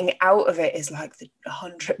 Getting out of it is like the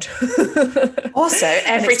 100. Also,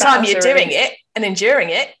 every time you're doing it and enduring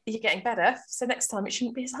it, you're getting better. So next time it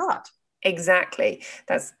shouldn't be as hard. Exactly.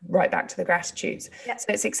 That's right back to the gratitudes. Yeah. So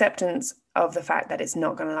it's acceptance of the fact that it's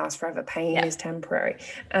not going to last forever. Pain is temporary,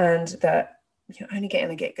 and that you're only going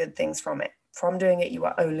to get good things from it. From doing it, you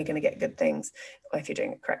are only going to get good things, if you're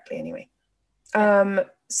doing it correctly anyway.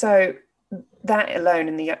 So that alone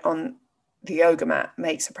on the yoga mat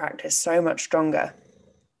makes a practice so much stronger.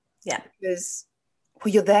 Yeah. Because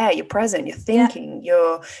you're there, you're present, you're thinking,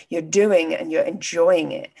 you're doing, and you're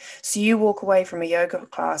enjoying it. So you walk away from a yoga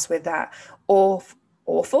class with that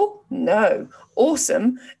awful? No.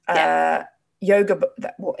 Awesome. Yoga,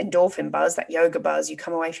 endorphin buzz, that yoga buzz. You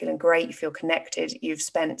come away feeling great, you feel connected, you've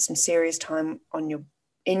spent some serious time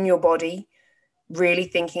in your body, really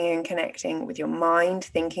thinking and connecting with your mind,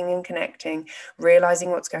 thinking and connecting, realizing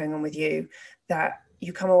what's going on with you, that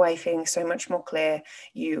you come away feeling so much more clear,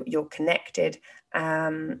 you're connected.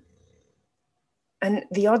 And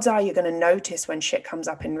the odds are you're going to notice when shit comes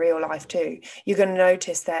up in real life too. You're going to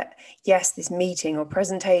notice that, yes, this meeting or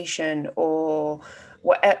presentation or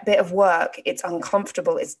a bit of work, it's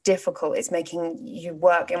uncomfortable, it's difficult, it's making you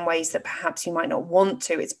work in ways that perhaps you might not want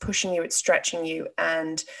to, it's pushing you, it's stretching you.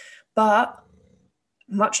 But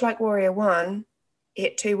much like Warrior One,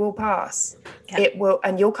 it too will pass. It will,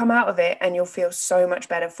 and you'll come out of it and you'll feel so much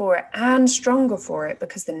better for it and stronger for it,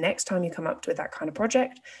 because the next time you come up with that kind of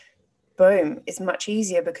project, boom, it's much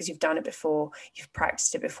easier because you've done it before, you've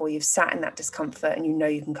practiced it before, you've sat in that discomfort, and you know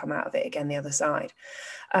you can come out of it again the other side.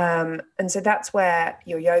 And so that's where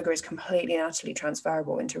your yoga is completely and utterly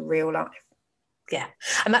transferable into real life. Yeah.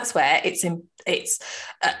 And that's where it's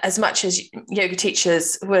as much as yoga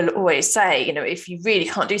teachers will always say, if you really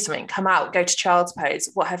can't do something, come out, go to child's pose,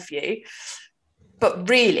 what have you. But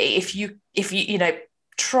really, if you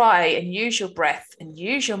try and use your breath and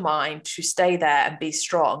use your mind to stay there and be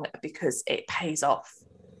strong, because it pays off.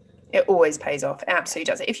 It always pays off. It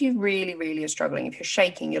absolutely does. If you really, really are struggling, if you're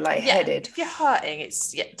shaking, you're lightheaded. If you're hurting,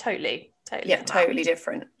 it's totally totally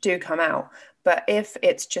different. Do come out. But if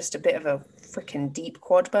it's just a bit of a freaking deep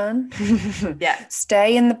quad burn, Yeah.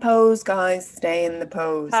 Stay in the pose, guys. Stay in the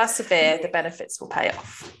pose. Persevere, the benefits will pay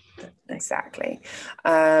off. Exactly.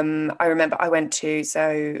 I remember I went to,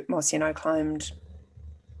 so Marcy and I climbed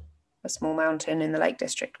a small mountain in the Lake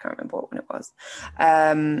District. Can't remember what one it was.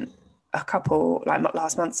 A couple, like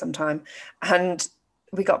last month sometime. And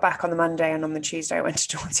we got back on the Monday, and on the Tuesday I went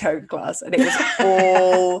to Dawn's yoga class, and it was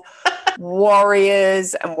all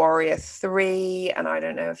warriors and warrior 3. And I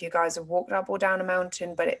don't know if you guys have walked up or down a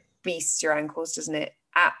mountain, but it beasts your ankles, doesn't it?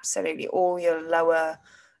 Absolutely. All your lower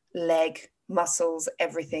leg muscles,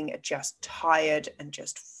 everything are just tired and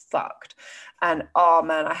just fucked. And oh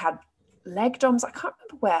man, I had leg DOMs. I can't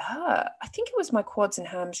remember where it hurt. I think it was my quads and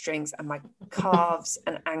hamstrings, and my calves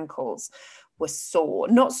and ankles were sore.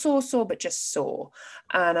 Not sore, but just sore.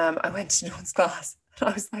 And I went to Dawn's class.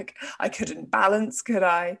 I was like, I couldn't balance, could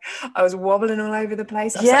I? I was wobbling all over the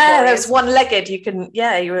place. Yeah, there was one-legged. You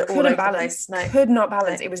were all over balance. the place. No. Could not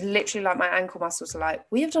balance. It was literally like my ankle muscles were like,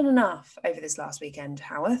 we have done enough over this last weekend,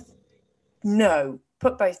 Howarth. No,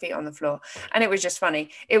 put both feet on the floor. And it was just funny.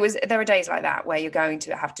 There are days like that where you're going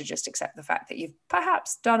to have to just accept the fact that you've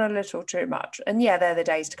perhaps done a little too much. And yeah, they're the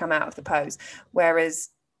days to come out of the pose. Whereas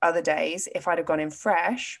other days, if I'd have gone in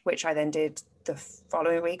fresh, which I then did the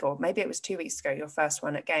following week, or maybe it was 2 weeks ago, your first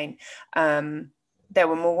one at Gain, there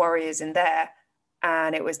were more warriors in there.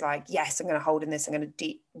 And it was like, yes, I'm going to hold in this. I'm going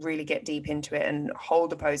to really get deep into it and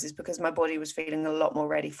hold the poses, because my body was feeling a lot more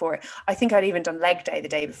ready for it. I think I'd even done leg day the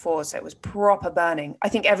day before, so it was proper burning. I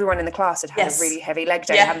think everyone in the class had a really heavy leg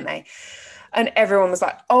day, hadn't they? And everyone was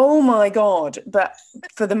like, oh my God. But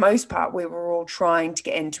for the most part, we were all trying to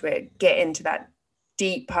get into it, get into that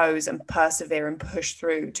deep pose and persevere and push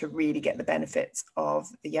through to really get the benefits of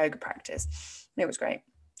the yoga practice. It was great.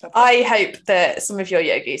 I hope that some of your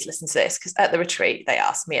yogis listen to this, because at the retreat they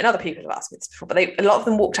asked me, and other people have asked me this before, but a lot of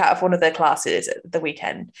them walked out of one of their classes at the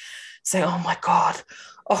weekend saying, oh my God,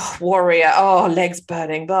 oh, warrior, oh, legs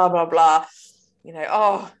burning, blah, blah, blah.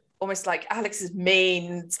 Oh, almost like Alex is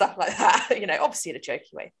mean, stuff like that. Obviously in a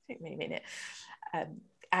jokey way. I don't really mean it.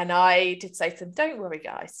 And I did say to them, don't worry,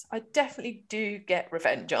 guys, I definitely do get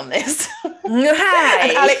revenge on this. Hey.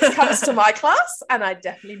 And Alex comes to my class, and I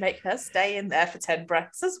definitely make her stay in there for 10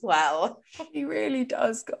 breaths as well. She really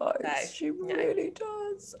does, guys. No, she really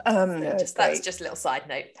does. That's just a little side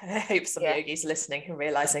note. I hope some yogis are listening and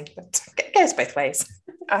realising, but it goes both ways.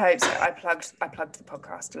 I hope so. I plugged the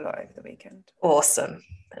podcast a lot over the weekend. Awesome.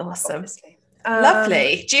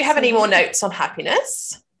 Lovely. Do you have any more notes on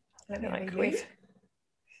happiness? Let me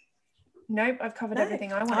Nope, I've covered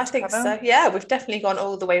everything I wanted to cover. I think so. Yeah, we've definitely gone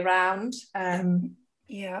all the way round.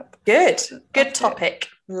 Yep. Good topic.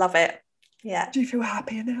 Love it. Yeah. Do you feel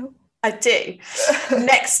happier now? I do.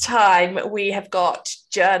 Next time we have got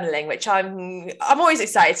journaling, which I'm always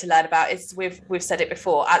excited to learn about. We've said it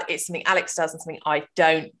before. It's something Alex does and something I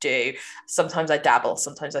don't do. Sometimes I dabble,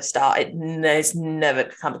 sometimes I start. It's never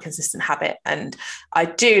become a consistent habit, and I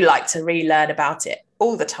do like to relearn about it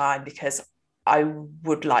all the time, because I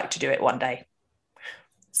would like to do it one day.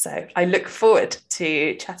 So I look forward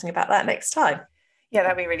to chatting about that next time. Yeah,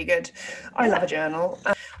 that'd be really good. I love a journal.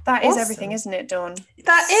 That is everything, isn't it, Dawn?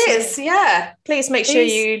 That is, yeah. Please make sure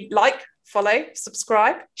you like, follow,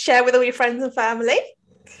 subscribe, share with all your friends and family.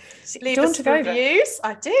 Leave us reviews.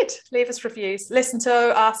 I did. Leave us reviews. Listen to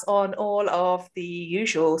us on all of the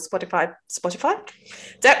usual Spotify.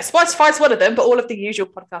 Spotify's one of them, but all of the usual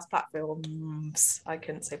podcast platforms. I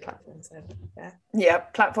couldn't say platforms then. Yeah,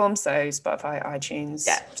 platforms. So Spotify, iTunes,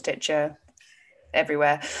 Stitcher,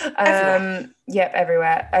 everywhere. Everywhere.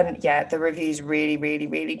 Everywhere. And the reviews really, really,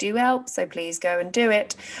 really do help. So please go and do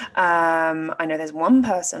it. I know there's one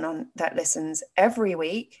person that listens every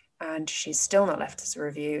week, and she's still not left us a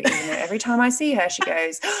review, even though every time I see her, she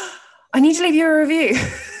goes, I need to leave you a review.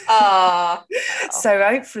 So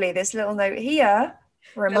hopefully this little note here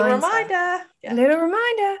reminds her. Little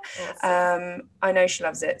reminder. Awesome. I know she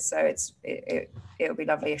loves it, so it'll be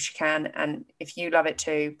lovely if she can. And if you love it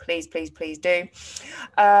too, please, please, please do.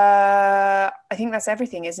 I think that's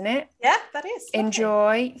everything, isn't it? Yeah, that is.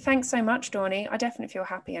 Enjoy. Thanks so much, Dawny. I definitely feel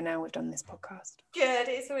happier now we've done this podcast. Good.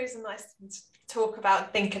 It's always a nice thing to talk about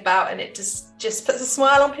and think about, and it just puts a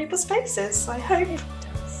smile on people's faces. I hope. It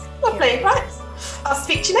does. Lovely. Yeah. Right. I'll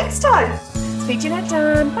speak to you next time.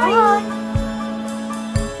 Bye.